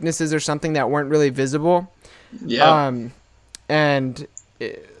 sicknesses or something that weren't really visible. Yeah. And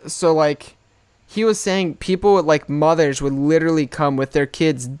so, like, he was saying people, like, mothers would literally come with their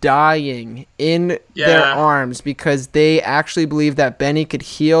kids dying in their arms because they actually believed that Benny could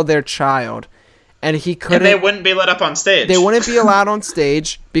heal their child. And he couldn't. And they wouldn't be let up on stage. They wouldn't be allowed on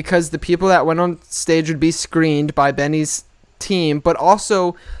stage because the people that went on stage would be screened by Benny's team. But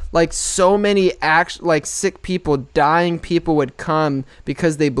also, like, so many sick people, dying people would come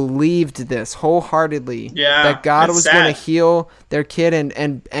because they believed this wholeheartedly. Yeah, that God was going to heal their kid.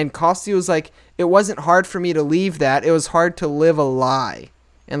 And Costy was like, it wasn't hard for me to leave that. It was hard to live a lie.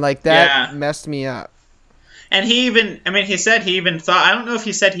 And, like, that messed me up. And he said he even thought, I don't know if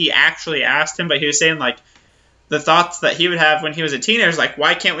he said he actually asked him, but he was saying, like, the thoughts that he would have when he was a teenager, like,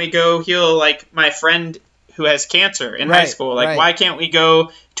 why can't we go heal, like, my friend who has cancer in high school? Like, why can't we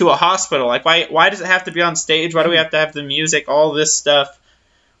go to a hospital? Like, why does it have to be on stage? Why do we have to have the music, all this stuff?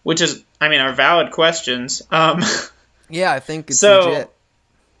 Which is, I mean, are valid questions. Yeah, I think it's legit.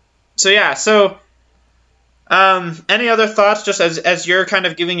 So, any other thoughts just as you're kind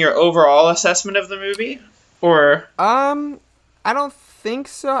of giving your overall assessment of the movie? Or I don't think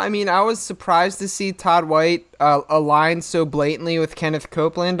so. I mean, I was surprised to see Todd White align so blatantly with Kenneth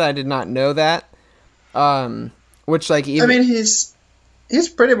Copeland. I did not know that. Which, like, even... I mean, he's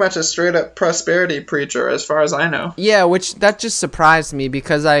pretty much a straight up prosperity preacher as far as I know. Yeah, which that just surprised me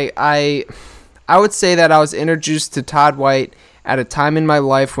because I would say that I was introduced to Todd White at a time in my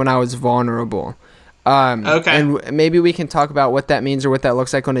life when I was vulnerable. Okay. And maybe we can talk about what that means or what that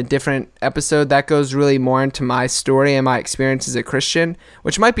looks like on a different episode. That goes really more into my story and my experience as a Christian,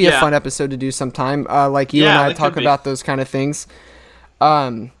 which might be a fun episode to do sometime. Like you and I talk about those kind of things.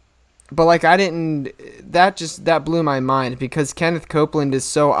 But like that blew my mind because Kenneth Copeland is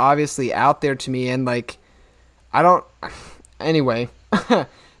so obviously out there to me, and like anyway,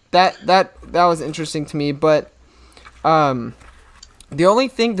 that was interesting to me, but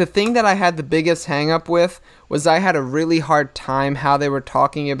the thing that I had the biggest hang up with was I had a really hard time how they were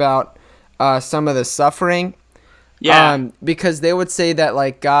talking about some of the suffering. Yeah. Because they would say that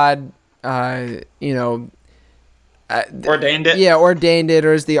like God, Ordained it. yeah, ordained it,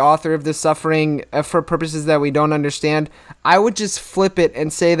 or is the author of the suffering for purposes that we don't understand. I would just flip it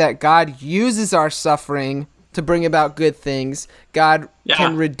and say that God uses our suffering to bring about good things. God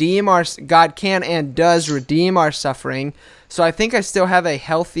can and does redeem our suffering. So I think I still have a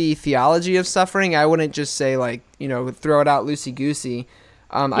healthy theology of suffering. I wouldn't just say like, throw it out loosey-goosey.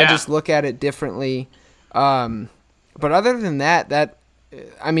 I just look at it differently. But other than that,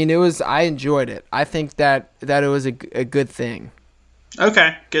 I enjoyed it. I think that it was a good thing.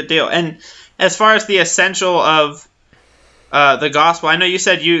 Okay, good deal. And as far as the essential of the gospel, I know you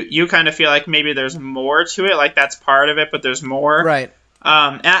said you kind of feel like maybe there's more to it, like that's part of it, but there's more. Right.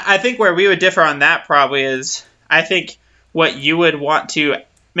 And I think where we would differ on that probably is, I think what you would want to,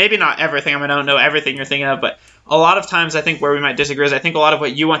 maybe not everything, I don't know everything you're thinking of, but a lot of times I think where we might disagree is I think a lot of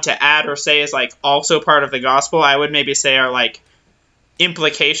what you want to add or say is like also part of the gospel. I would maybe say are like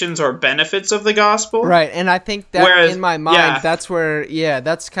implications or benefits of the gospel. Right, and I think that in my mind, that's where,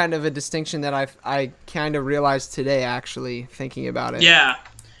 that's kind of a distinction that I kind of realized today, actually, thinking about it. Yeah,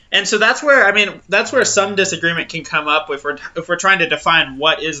 and so that's where some disagreement can come up if we're trying to define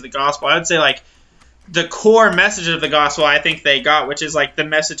what is the gospel. I would say like the core message of the gospel I think they got, which is like the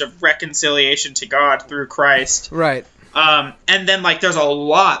message of reconciliation to God through Christ. Right. And then like there's a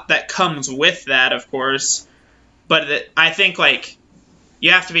lot that comes with that, of course, but I think like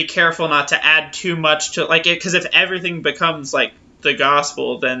you have to be careful not to add too much to like it, because if everything becomes like the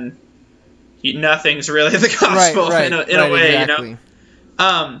gospel, then nothing's really the gospel in a way, exactly.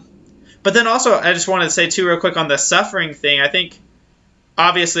 But then also I just wanted to say too real quick on the suffering thing. I think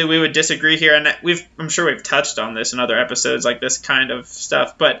obviously we would disagree here, and I'm sure we've touched on this in other episodes, like this kind of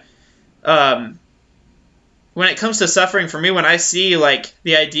stuff. But when it comes to suffering, for me, when I see like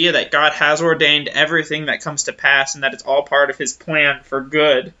the idea that God has ordained everything that comes to pass and that it's all part of His plan for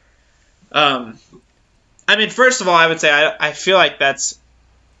good, first of all, I would say I feel like that's,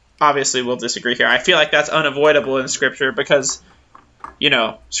 obviously we'll disagree here, I feel like that's unavoidable in Scripture because,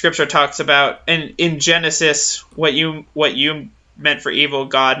 Scripture talks about in Genesis what you meant for evil,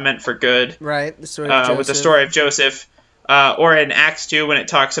 God meant for good. Right, the story of Joseph. With the story of Joseph. Or in Acts 2 when it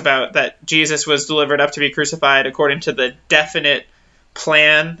talks about that Jesus was delivered up to be crucified according to the definite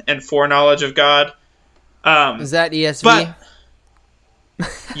plan and foreknowledge of God. Is that ESV?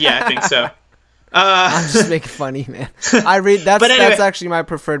 Yeah, I think so. I'm just making funny, man. I read that's actually my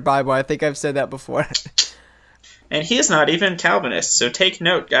preferred Bible. I think I've said that before. And he is not even Calvinist, so take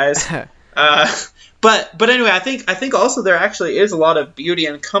note, guys. But anyway, I think also there actually is a lot of beauty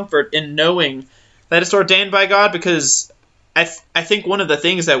and comfort in knowing that it's ordained by God, because I think one of the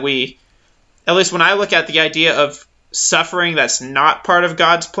things that we, at least when I look at the idea of suffering that's not part of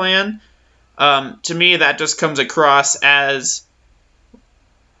God's plan, to me that just comes across as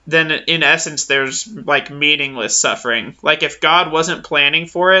then in essence there's like meaningless suffering. Like if God wasn't planning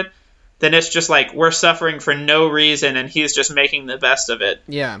for it, then it's just like we're suffering for no reason and He's just making the best of it.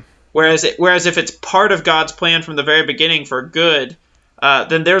 Yeah. Whereas if it's part of God's plan from the very beginning for good,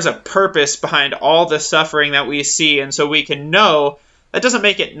 then there's a purpose behind all the suffering that we see. And so we can know, that doesn't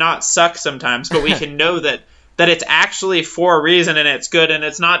make it not suck sometimes, but we can know that it's actually for a reason and it's good. And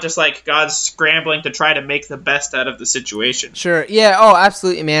it's not just like God's scrambling to try to make the best out of the situation. Sure. Yeah. Oh,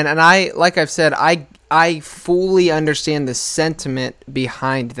 absolutely, man. And like I've said, I fully understand the sentiment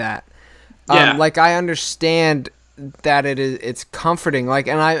behind that. Yeah. Like I understand that it's comforting. Like,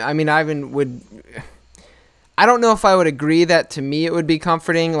 and I don't know if I would agree that to me it would be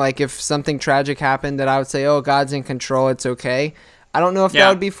comforting. Like if something tragic happened that I would say, oh, God's in control, it's okay. I don't know if that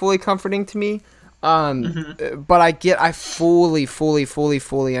would be fully comforting to me. But I fully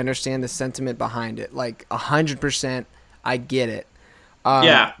understand the sentiment behind it. Like 100% I get it.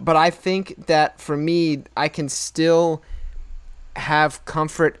 But I think that for me, I can still have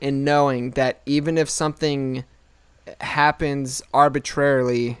comfort in knowing that even if something happens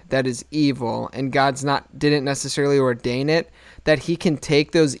arbitrarily that is evil and God's didn't necessarily ordain it, that He can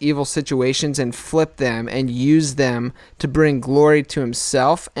take those evil situations and flip them and use them to bring glory to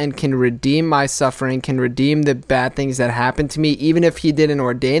Himself, and can redeem my suffering, can redeem the bad things that happen to me even if He didn't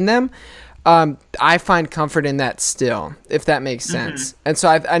ordain them. I find comfort in that still, if that makes sense. And so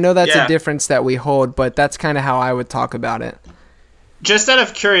I know that's a difference that we hold, but that's kind of how I would talk about it. Just out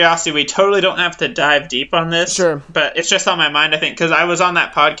of curiosity, we totally don't have to dive deep on this. Sure. But it's just on my mind, I think, because I was on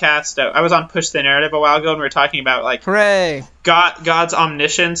that podcast. I was on Push the Narrative a while ago, and we were talking about, like, hooray, God's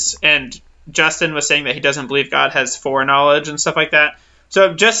omniscience, and Justin was saying that he doesn't believe God has foreknowledge and stuff like that.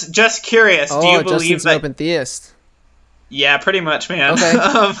 So just curious, do you believe Justin's that... an open theist. Yeah, pretty much, man.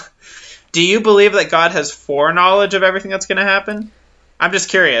 Okay. do you believe that God has foreknowledge of everything that's going to happen? I'm just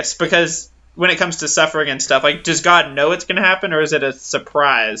curious, because when it comes to suffering and stuff, like, does God know it's going to happen, or is it a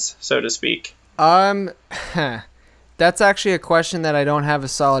surprise, so to speak? That's actually a question that I don't have a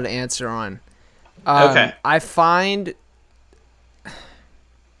solid answer on. Okay. I find,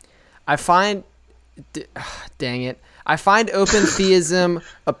 dang it, I find open theism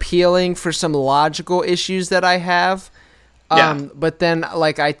appealing for some logical issues that I have. But then,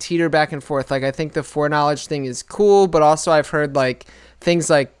 like, I teeter back and forth. Like, I think the foreknowledge thing is cool, but also I've heard, like,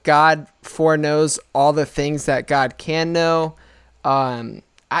 things like God foreknows all the things that God can know. I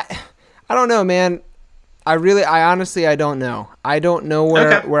don't know, man. I honestly, I don't know. I don't know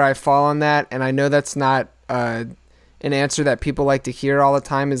where I fall on that, and I know that's not an answer that people like to hear all the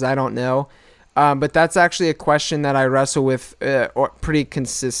time, is I don't know. But that's actually a question that I wrestle with pretty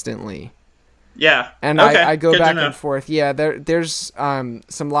consistently. Yeah. And I go back and forth. Yeah, there's some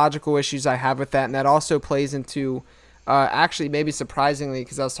logical issues I have with that, and that also plays into, actually maybe surprisingly,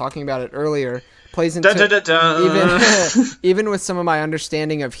 because I was talking about it earlier, plays into even with some of my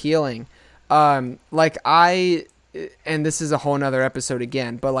understanding of healing. Like and this is a whole nother episode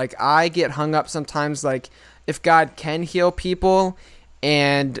again, but like I get hung up sometimes, like if God can heal people,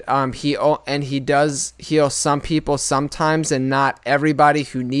 and he does heal some people sometimes and not everybody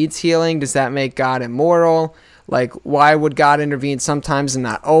who needs healing, does that make God immoral? Like, why would God intervene sometimes and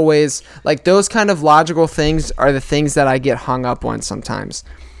not always? Like, those kind of logical things are the things that I get hung up on sometimes.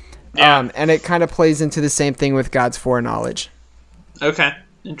 Yeah. And it kind of plays into the same thing with God's foreknowledge. Okay.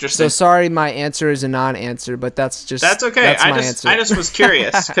 Interesting. So sorry, my answer is a non-answer, but that's okay. That's my answer. I just was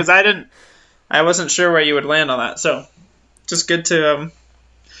curious because I wasn't sure where you would land on that. So just good to.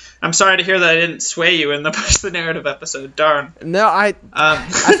 I'm sorry to hear that I didn't sway you in the Push the Narrative episode. Darn. No, I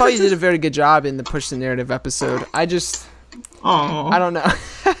thought you did a very good job in the Push the Narrative episode. I don't know.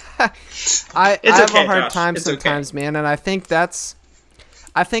 I have a hard time sometimes, man, and I think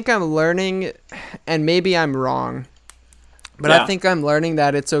I'm learning, and maybe I'm wrong. But I think I'm learning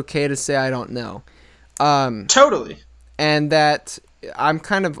that it's okay to say I don't know. Totally. And that I'm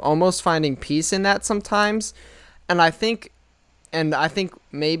kind of almost finding peace in that sometimes. And I think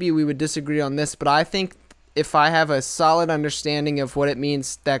maybe we would disagree on this, but I think if I have a solid understanding of what it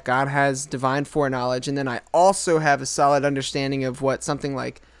means that God has divine foreknowledge, and then I also have a solid understanding of what something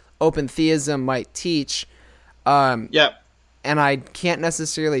like open theism might teach, and I can't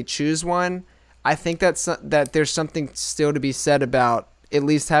necessarily choose one, I think that there's something still to be said about at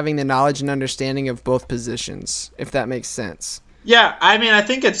least having the knowledge and understanding of both positions, if that makes sense. Yeah, I mean, I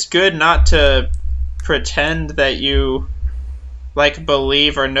think it's good not to pretend that you, like,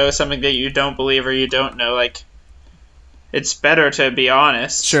 believe or know something that you don't believe or you don't know. Like, it's better to be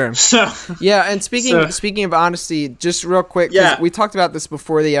honest. Sure. So yeah, and speaking of honesty, just real quick, 'cause we talked about this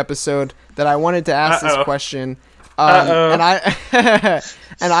before the episode, that I wanted to ask this question. And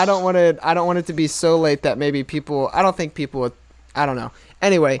I don't want it to be so late that maybe I don't think people would, I don't know.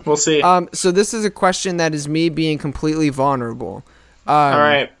 Anyway, we'll see. So this is a question that is me being completely vulnerable. All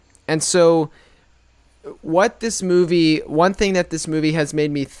right. And so one thing that this movie has made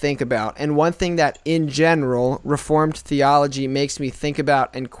me think about, and one thing that in general Reformed theology makes me think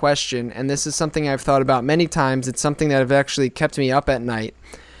about and question, and this is something I've thought about many times, it's something that have actually kept me up at night,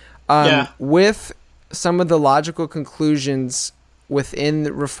 with some of the logical conclusions within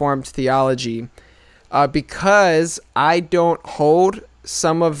Reformed theology, because I don't hold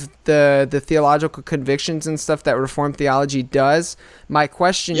some of the theological convictions and stuff that Reformed theology does. My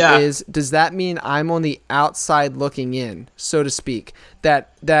question is, does that mean I'm on the outside looking in, so to speak?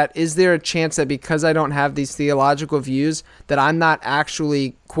 That is there a chance that because I don't have these theological views that I'm not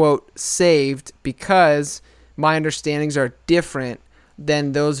actually, quote, saved because my understandings are different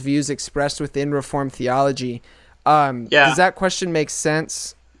than those views expressed within Reformed theology? Does that question make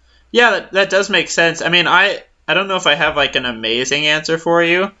sense? Yeah, that does make sense. I mean, I don't know if I have like an amazing answer for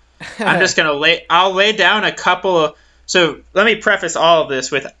you. I'm just I'll lay down a couple of, so let me preface all of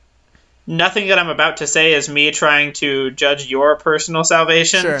this with nothing that I'm about to say is me trying to judge your personal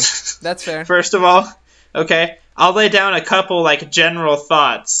salvation. Sure, that's fair. First of all, okay, I'll lay down a couple like general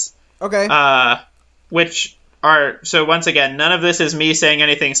thoughts. Okay. Which are, so once again, none of this is me saying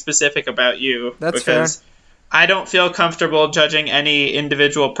anything specific about you. That's fair. I don't feel comfortable judging any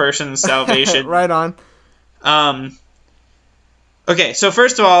individual person's salvation. Right on. Okay, so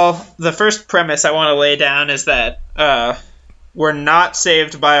first of all, the first premise I want to lay down is that we're not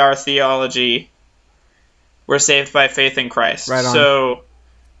saved by our theology. We're saved by faith in Christ. Right on. So,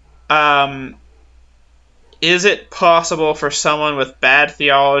 is it possible for someone with bad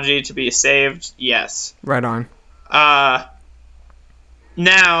theology to be saved? Yes. Right on.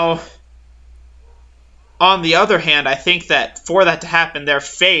 Now, on the other hand, I think that for that to happen, their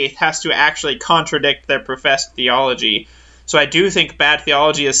faith has to actually contradict their professed theology. So I do think bad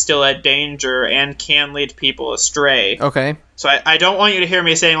theology is still a danger and can lead people astray. Okay. So I don't want you to hear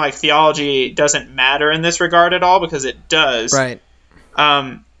me saying, like, theology doesn't matter in this regard at all, because it does. Right.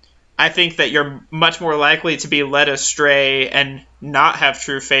 I think that you're much more likely to be led astray and not have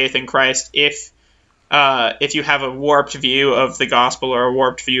true faith in Christ if you have a warped view of the gospel or a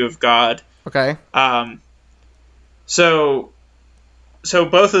warped view of God. Okay. So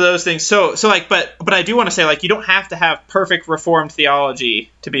both of those things. So like, but I do want to say, like, you don't have to have perfect Reformed theology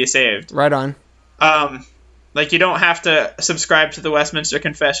to be saved. Right on. Like, you don't have to subscribe to the Westminster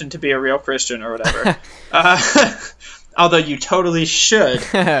Confession to be a real Christian or whatever. Although you totally should.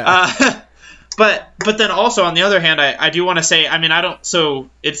 But then also, on the other hand, I do want to say, I mean,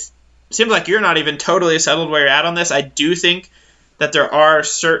 it seems like you're not even totally settled where you're at on this. I do think that there are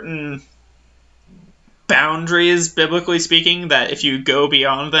certain boundaries, biblically speaking, that if you go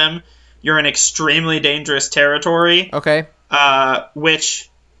beyond them, you're in extremely dangerous territory. Okay. Which,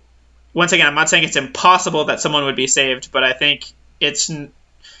 once again, I'm not saying it's impossible that someone would be saved, but I think it's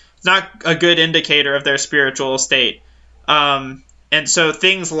not a good indicator of their spiritual state. And so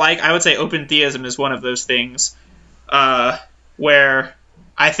things like, I would say open theism is one of those things, where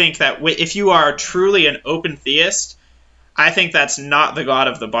I think that if you are truly an open theist, I think that's not the God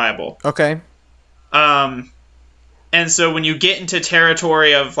of the Bible. Okay. And so when you get into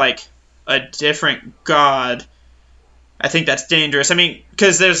territory of, like, a different God, I think that's dangerous. I mean,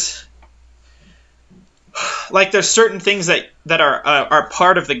 because there's certain things that are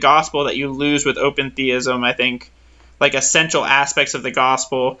part of the gospel that you lose with open theism, I think, like essential aspects of the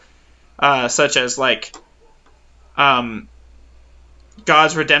gospel, such as, like,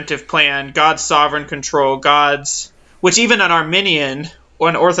 God's redemptive plan, God's sovereign control, which even an Arminian or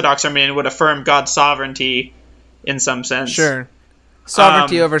an Orthodox Arminian would affirm God's sovereignty in some sense. Sure.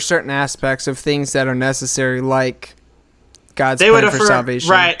 Sovereignty over certain aspects of things that are necessary, like God's plan for salvation.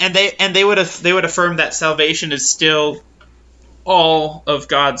 Right, and they would affirm that salvation is still all of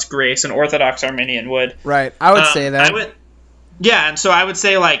God's grace. An Orthodox Arminian would. Right, I would say that. And so I would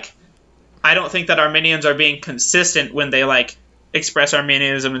say, like, I don't think that Arminians are being consistent when they, like, express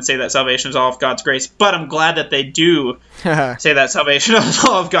Arminianism and say that salvation is all of God's grace, but I'm glad that they do say that salvation is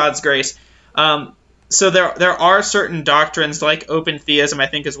all of God's grace. So there are certain doctrines, like open theism, I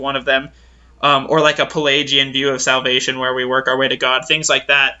think, is one of them, or like a Pelagian view of salvation where we work our way to God, things like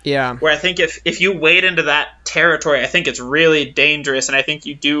that. Yeah. Where I think if you wade into that territory, I think it's really dangerous, and I think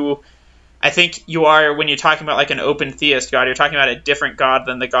you are, when you're talking about, like, an open theist God, you're talking about a different God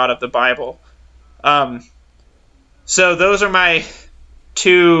than the God of the Bible. So those are my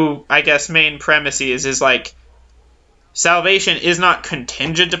two, I guess, main premises, is, like, salvation is not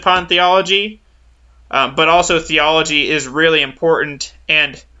contingent upon theology, but also theology is really important,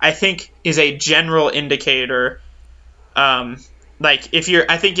 and I think is a general indicator. Like, if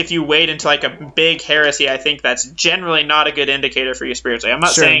you wade into, like, a big heresy, I think that's generally not a good indicator for you spiritually. I'm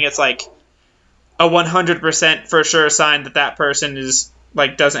not saying it's, like, a 100% for sure sign that person is,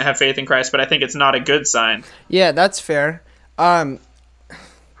 like, doesn't have faith in Christ, but I think it's not a good sign. Yeah, that's fair. I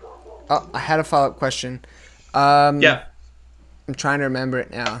had a follow-up question. Yeah. I'm trying to remember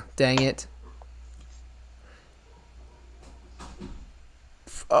it now. Dang it.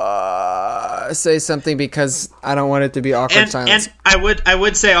 Say something, because I don't want it to be awkward silence. And I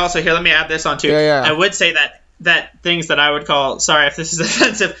would say also, here, let me add this on too. Yeah. I would say that things that I would call, sorry if this is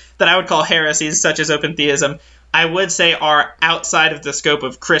offensive, that I would call heresies, such as open theism, I would say are outside of the scope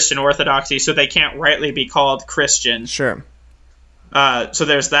of Christian orthodoxy, so they can't rightly be called Christian. Sure. So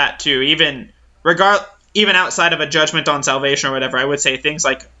there's that too. Even outside of a judgment on salvation or whatever, I would say things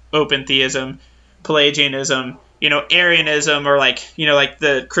like open theism, Pelagianism, Arianism, or, like, like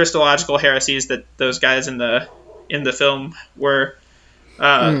the Christological heresies that those guys in the film were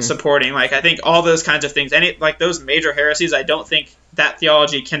supporting. Like, I think all those kinds of things, like those major heresies, I don't think that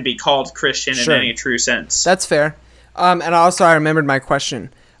theology can be called Christian in any true sense. That's fair. And also, I remembered my question.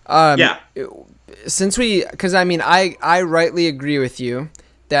 Yeah. Because I mean, I rightly agree with you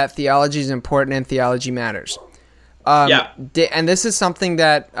that theology is important and theology matters. And this is something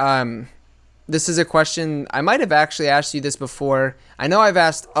that, this is a question, I might have actually asked you this before. I know I've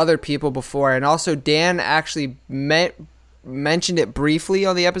asked other people before, and also Dan actually mentioned it briefly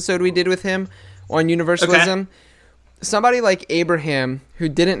on the episode we did with him on universalism. Okay. Somebody like Abraham, who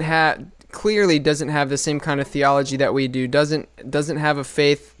clearly doesn't have the same kind of theology that we do, doesn't have a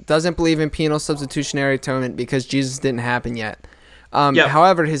faith, doesn't believe in penal substitutionary atonement because Jesus didn't happen yet.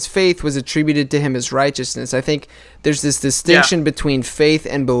 However, his faith was attributed to him as righteousness. I think there's this distinction between faith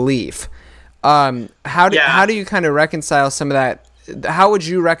and belief. How do you kind of reconcile some of that? How would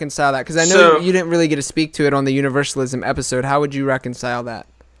you reconcile that? Because I know you didn't really get to speak to it on the universalism episode. How would you reconcile that?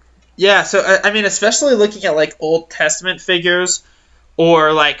 Yeah, so I mean, especially looking at like Old Testament figures,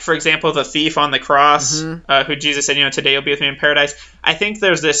 or like, for example, the thief on the cross, who Jesus said, today you'll be with me in paradise. I think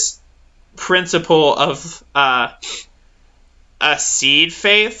there's this principle of a seed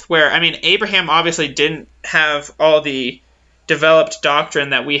faith where, I mean, Abraham obviously didn't have all the developed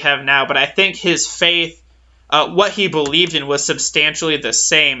doctrine that we have now, but I think his faith, what he believed in, was substantially the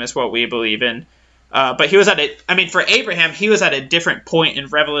same as what we believe in. But he was for Abraham, he was at a different point in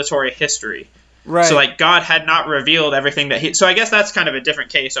revelatory history. Right. So, like, God had not revealed everything that so I guess that's kind of a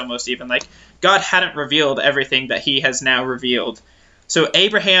different case almost even. Like, God hadn't revealed everything that he has now revealed. So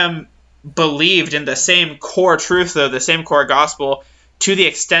Abraham believed in the same core truth, though, the same core gospel, to the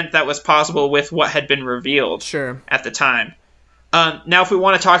extent that was possible with what had been revealed at the time. Now, if we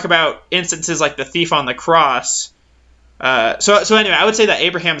want to talk about instances like the thief on the cross, so anyway, I would say that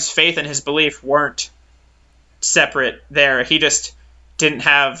Abraham's faith and his belief weren't separate there. He just didn't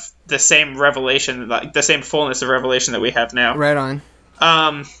have the same revelation, like the same fullness of revelation that we have now. Right on.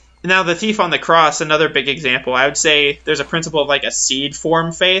 Now, the thief on the cross, another big example, I would say there's a principle of like a seed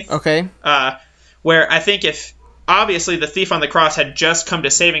form faith. Okay. Where I think if, obviously, the thief on the cross had just come to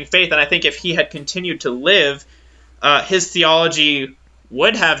saving faith, and I think if he had continued to live, his theology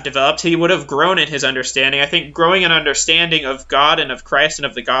would have developed. He would have grown in his understanding. I think growing an understanding of God and of Christ and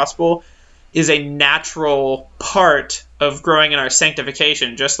of the gospel is a natural part of growing in our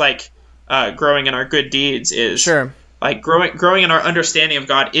sanctification, just like growing in our good deeds is. Sure. Like growing in our understanding of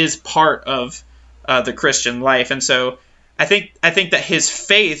God is part of the Christian life. And so I think that his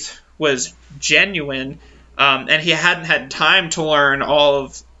faith was genuine, and he hadn't had time to learn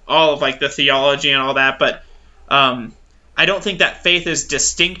all of like the theology and all that, but I don't think that faith is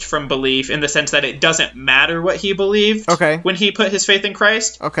distinct from belief in the sense that it doesn't matter what he believed when he put his faith in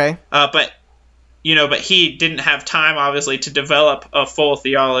Christ. Okay. But he didn't have time, obviously, to develop a full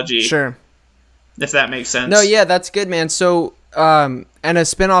theology. Sure. If that makes sense. No, yeah, that's good, man. So, and a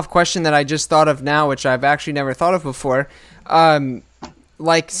spin-off question that I just thought of now, which I've actually never thought of before.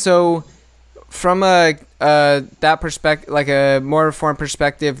 So from that perspective, like a more reformed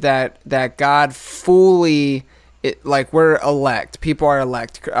perspective, that God fully... we're elect. People are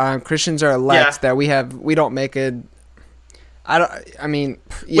elect. Christians are elect. That we don't make a.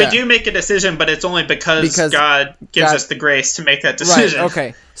 We do make a decision, but it's only because God gives us the grace to make that decision. Right.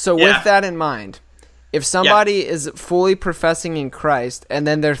 Okay. So with that in mind, if somebody is fully professing in Christ and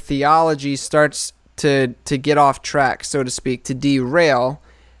then their theology starts to get off track, so to speak, to derail,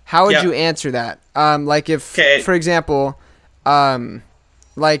 how would you answer that? For example,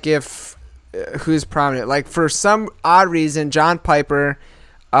 who's prominent? Like, for some odd reason, John Piper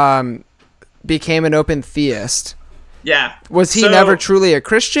became an open theist. Yeah. Was he never truly a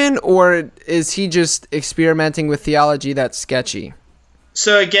Christian, or is he just experimenting with theology that's sketchy?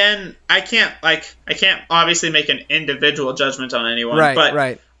 So again, I can't obviously make an individual judgment on anyone.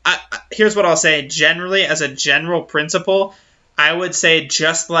 Right. Here's what I'll say. Generally, as a general principle, I would say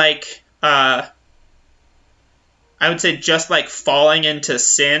just like falling into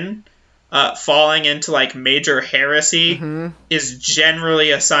sin. Falling into like major heresy is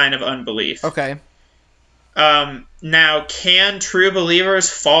generally a sign of unbelief. Okay. Now, can true believers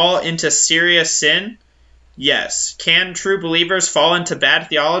fall into serious sin? Yes. Can true believers fall into bad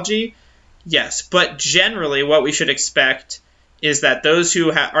theology? Yes. But generally, what we should expect is that those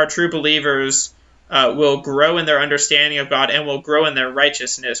who are true believers will grow in their understanding of God and will grow in their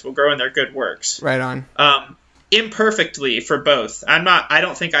righteousness, will grow in their good works. Right on. Imperfectly for both. I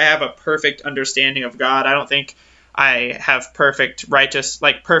don't think I have a perfect understanding of God. I don't think I have perfect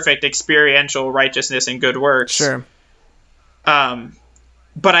experiential righteousness and good works. Sure.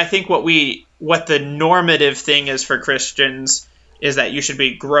 But I think what the normative thing is for Christians is that you should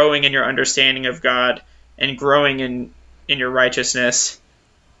be growing in your understanding of God and growing in your righteousness.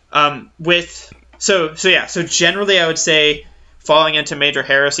 So generally I would say falling into major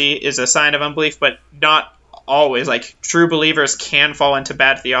heresy is a sign of unbelief, but not always. Like, true believers can fall into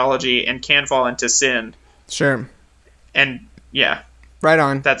bad theology and can fall into sin. Sure. And yeah. Right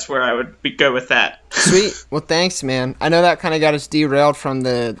on. That's where I would go with that. Sweet. Well, thanks, man. I know that kind of got us derailed from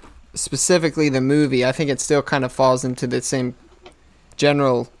specifically the movie. I think it still kind of falls into the same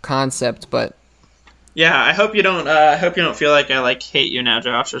general concept, but yeah, I hope you don't feel like I hate you now,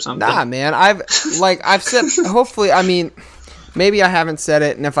 Josh, or something. Nah, man. I've said, hopefully, I mean, maybe I haven't said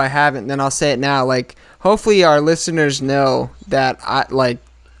it, and if I haven't, then I'll say it now. Like, hopefully our listeners know that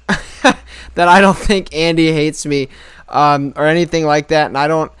that I don't think Andy hates me, or anything like that, and I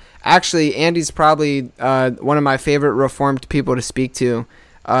Actually, Andy's probably one of my favorite Reformed people to speak to,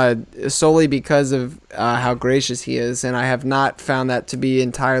 solely because of how gracious he is, and I have not found that to be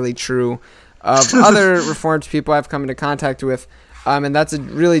entirely true of other Reformed people I've come into contact with. And that's a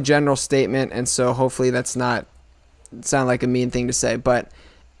really general statement, and so hopefully that's not sound like a mean thing to say, but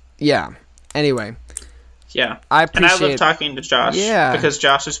yeah. Anyway. Yeah. I appreciate And I love talking to Josh. Yeah. Because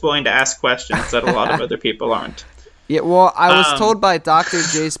Josh is willing to ask questions that a lot of other people aren't. Yeah, well, I was told by Dr.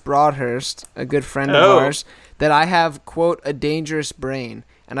 Jace Broadhurst, a good friend of ours, that I have, quote, a dangerous brain,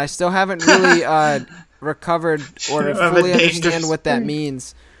 and I still haven't really recovered or fully understand what that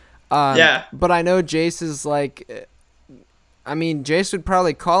means. Yeah. But I know Jace is like... I mean, Jace would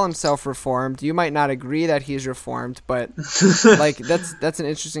probably call himself Reformed. You might not agree that he's Reformed, but like that's an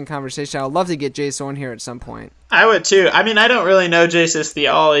interesting conversation. I would love to get Jace on here at some point. I would too. I mean, I don't really know Jace's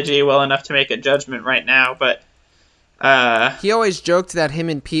theology well enough to make a judgment right now, but he always joked that him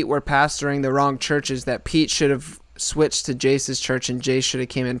and Pete were pastoring the wrong churches, that Pete should have switched to Jace's church and Jace should have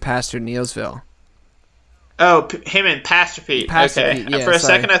came and pastored Neilsville. Oh, him and Pastor Pete. Okay. Pete, yeah, For a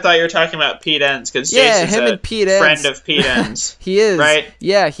second, I thought you were talking about Pete Enns, because yeah, Jason's him and Pete Enns. Friend of Pete Enns. He is. Right?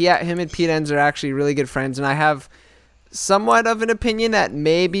 Yeah, him and Pete Enns are actually really good friends, and I have somewhat of an opinion that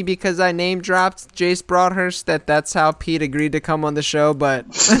maybe because I name-dropped Jace Broadhurst, that's how Pete agreed to come on the show, but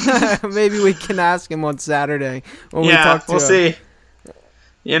maybe we can ask him on Saturday when we talk to him. Yeah, we'll see.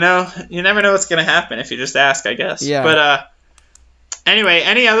 You know, you never know what's going to happen if you just ask, I guess. Yeah. But, anyway,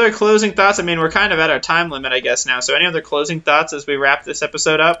 any other closing thoughts? I mean, we're kind of at our time limit, I guess, now. So any other closing thoughts as we wrap this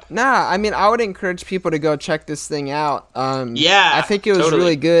episode up? Nah, I mean, I would encourage people to go check this thing out. Yeah, I think it was totally.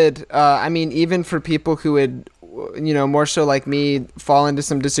 really good. I mean, even for people who would, more so like me, fall into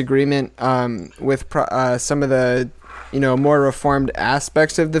some disagreement with some of the, more reformed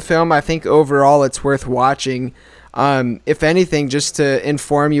aspects of the film, I think overall it's worth watching. If anything, just to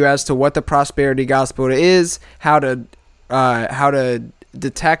inform you as to what the prosperity gospel is, how to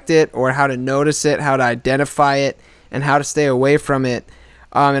detect it or how to notice it, how to identify it, and how to stay away from it,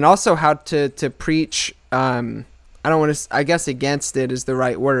 and also how to preach. I don't want to. I guess against it is the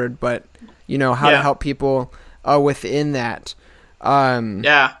right word, but how to help people within that.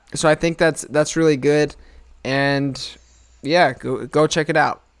 Yeah. So I think that's really good, and yeah, go check it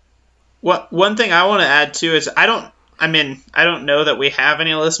out. One thing I want to add too is I don't know that we have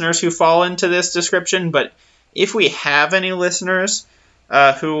any listeners who fall into this description, but if we have any listeners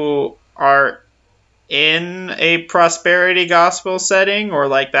who are in a prosperity gospel setting, or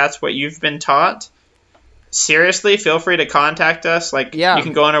like that's what you've been taught, seriously, feel free to contact us. You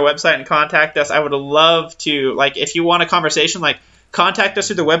can go on our website and contact us. I would love to, if you want a conversation, contact us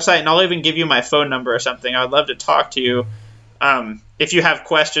through the website, and I'll even give you my phone number or something. I would love to talk to you if you have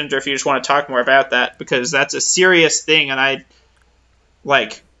questions or if you just want to talk more about that, because that's a serious thing. And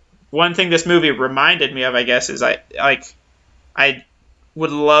one thing this movie reminded me of, I guess, is I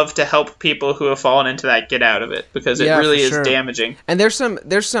would love to help people who have fallen into that get out of it, because it really is damaging. And there's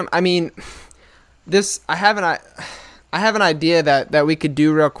some. I mean, I have an idea that we could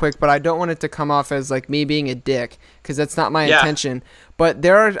do real quick, but I don't want it to come off as me being a dick, because that's not my intention. But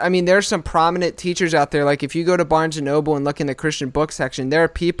there are some prominent teachers out there. If you go to Barnes and Noble and look in the Christian book section, there are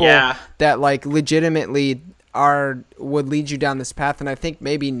people that legitimately would lead you down this path, and I think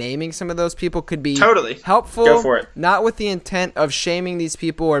maybe naming some of those people could be totally helpful. Go for it. Not with the intent of shaming these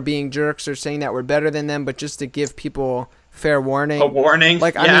people or being jerks or saying that we're better than them, but just to give people fair warning. A warning.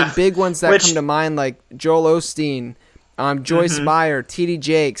 I mean, big ones that come to mind, like Joel Osteen, Joyce Meyer, T.D.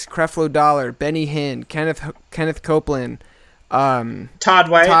 Jakes, Creflo Dollar, Benny Hinn, Kenneth Copeland, Todd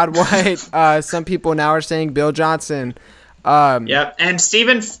White. Some people now are saying Bill Johnson. And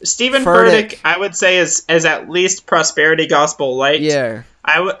Stephen Furtick, I would say is at least prosperity gospel light. Yeah,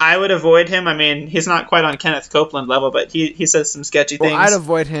 I would avoid him. I mean, he's not quite on Kenneth Copeland level, but he says some sketchy things. I'd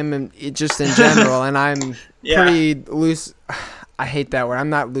avoid him just in general, and I'm pretty loose. I hate that word. I'm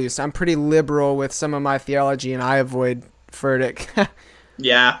not loose. I'm pretty liberal with some of my theology, and I avoid Furtick.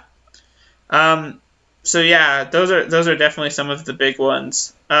 Yeah. So yeah, those are definitely some of the big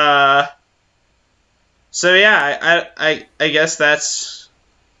ones. So yeah, I guess that's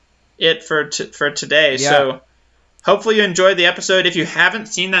it for today. Yeah. So hopefully you enjoyed the episode. If you haven't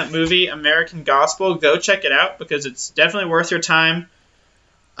seen that movie, American Gospel, go check it out, because it's definitely worth your time.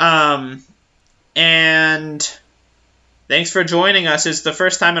 And thanks for joining us. It's the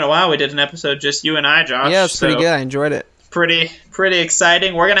first time in a while we did an episode just you and I, Josh. Yeah, it's pretty good. I enjoyed it. Pretty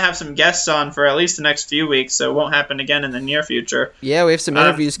exciting. We're going to have some guests on for at least the next few weeks, so it won't happen again in the near future. Yeah, we have some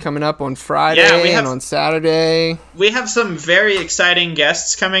interviews coming up on Friday and on Saturday. We have some very exciting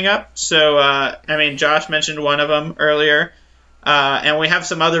guests coming up. So, Josh mentioned one of them earlier. And we have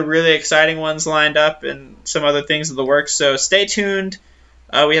some other really exciting ones lined up and some other things in the works. So stay tuned.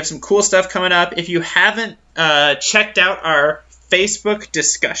 We have some cool stuff coming up. If you haven't checked out our Facebook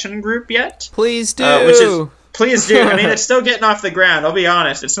discussion group yet, please do. Please do. I mean, it's still getting off the ground. I'll be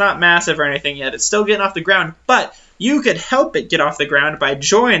honest. It's not massive or anything yet. It's still getting off the ground. But you could help it get off the ground by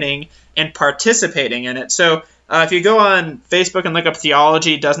joining and participating in it. So if you go on Facebook and look up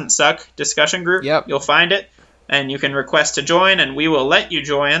Theology Doesn't Suck discussion group, you'll find it. And you can request to join, and we will let you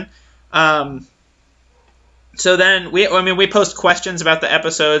join. So then we post questions about the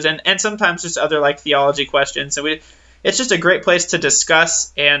episodes and sometimes just other like theology questions. So it's just a great place to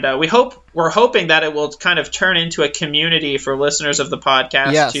discuss, and we're hoping that it will kind of turn into a community for listeners of the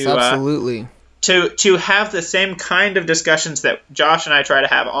podcast. Yes, absolutely. To have the same kind of discussions that Josh and I try to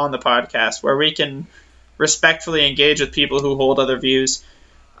have on the podcast, where we can respectfully engage with people who hold other views.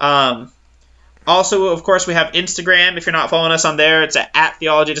 Also, of course, we have Instagram. If you're not following us on there, it's at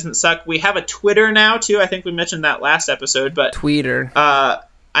Theology Doesn't Suck. We have a Twitter now, too. I think we mentioned that last episode. But Twitter.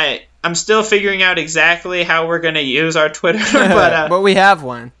 I'm still figuring out exactly how we're going to use our Twitter. But we have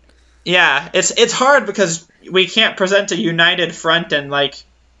one. Yeah, it's hard because we can't present a united front and, like,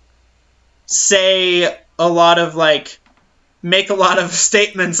 say a lot of, like, make a lot of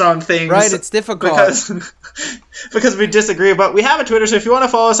statements on things. Right, it's difficult. Because we disagree. But we have a Twitter, so if you want to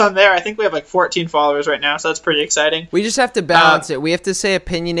follow us on there, I think we have like 14 followers right now, so that's pretty exciting. We just have to balance it. We have to say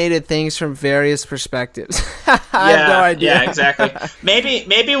opinionated things from various perspectives. I have no idea. Yeah, exactly.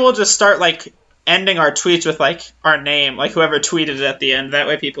 Maybe we'll just start like ending our tweets with like our name, like whoever tweeted it at the end. That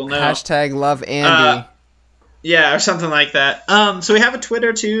way people know. Hashtag love Andy. Yeah, or something like that. So we have a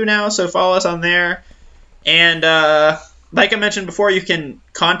Twitter too now, so follow us on there. And like I mentioned before, you can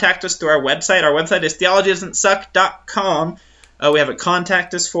contact us through our website. Our website is theologydoesn'tsuck.com. We have a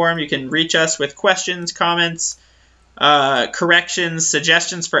contact us form. You can reach us with questions, comments, corrections,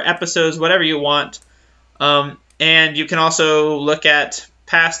 suggestions for episodes, whatever you want. And you can also look at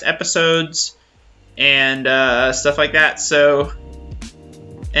past episodes and stuff like that. So,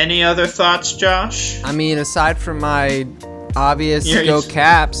 any other thoughts, Josh? I mean, aside from my obvious go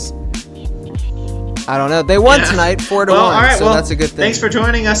Caps, I don't know. They won tonight, 4-1. All right, so that's a good thing. Thanks for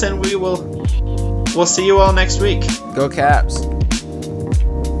joining us, and we'll see you all next week. Go Caps.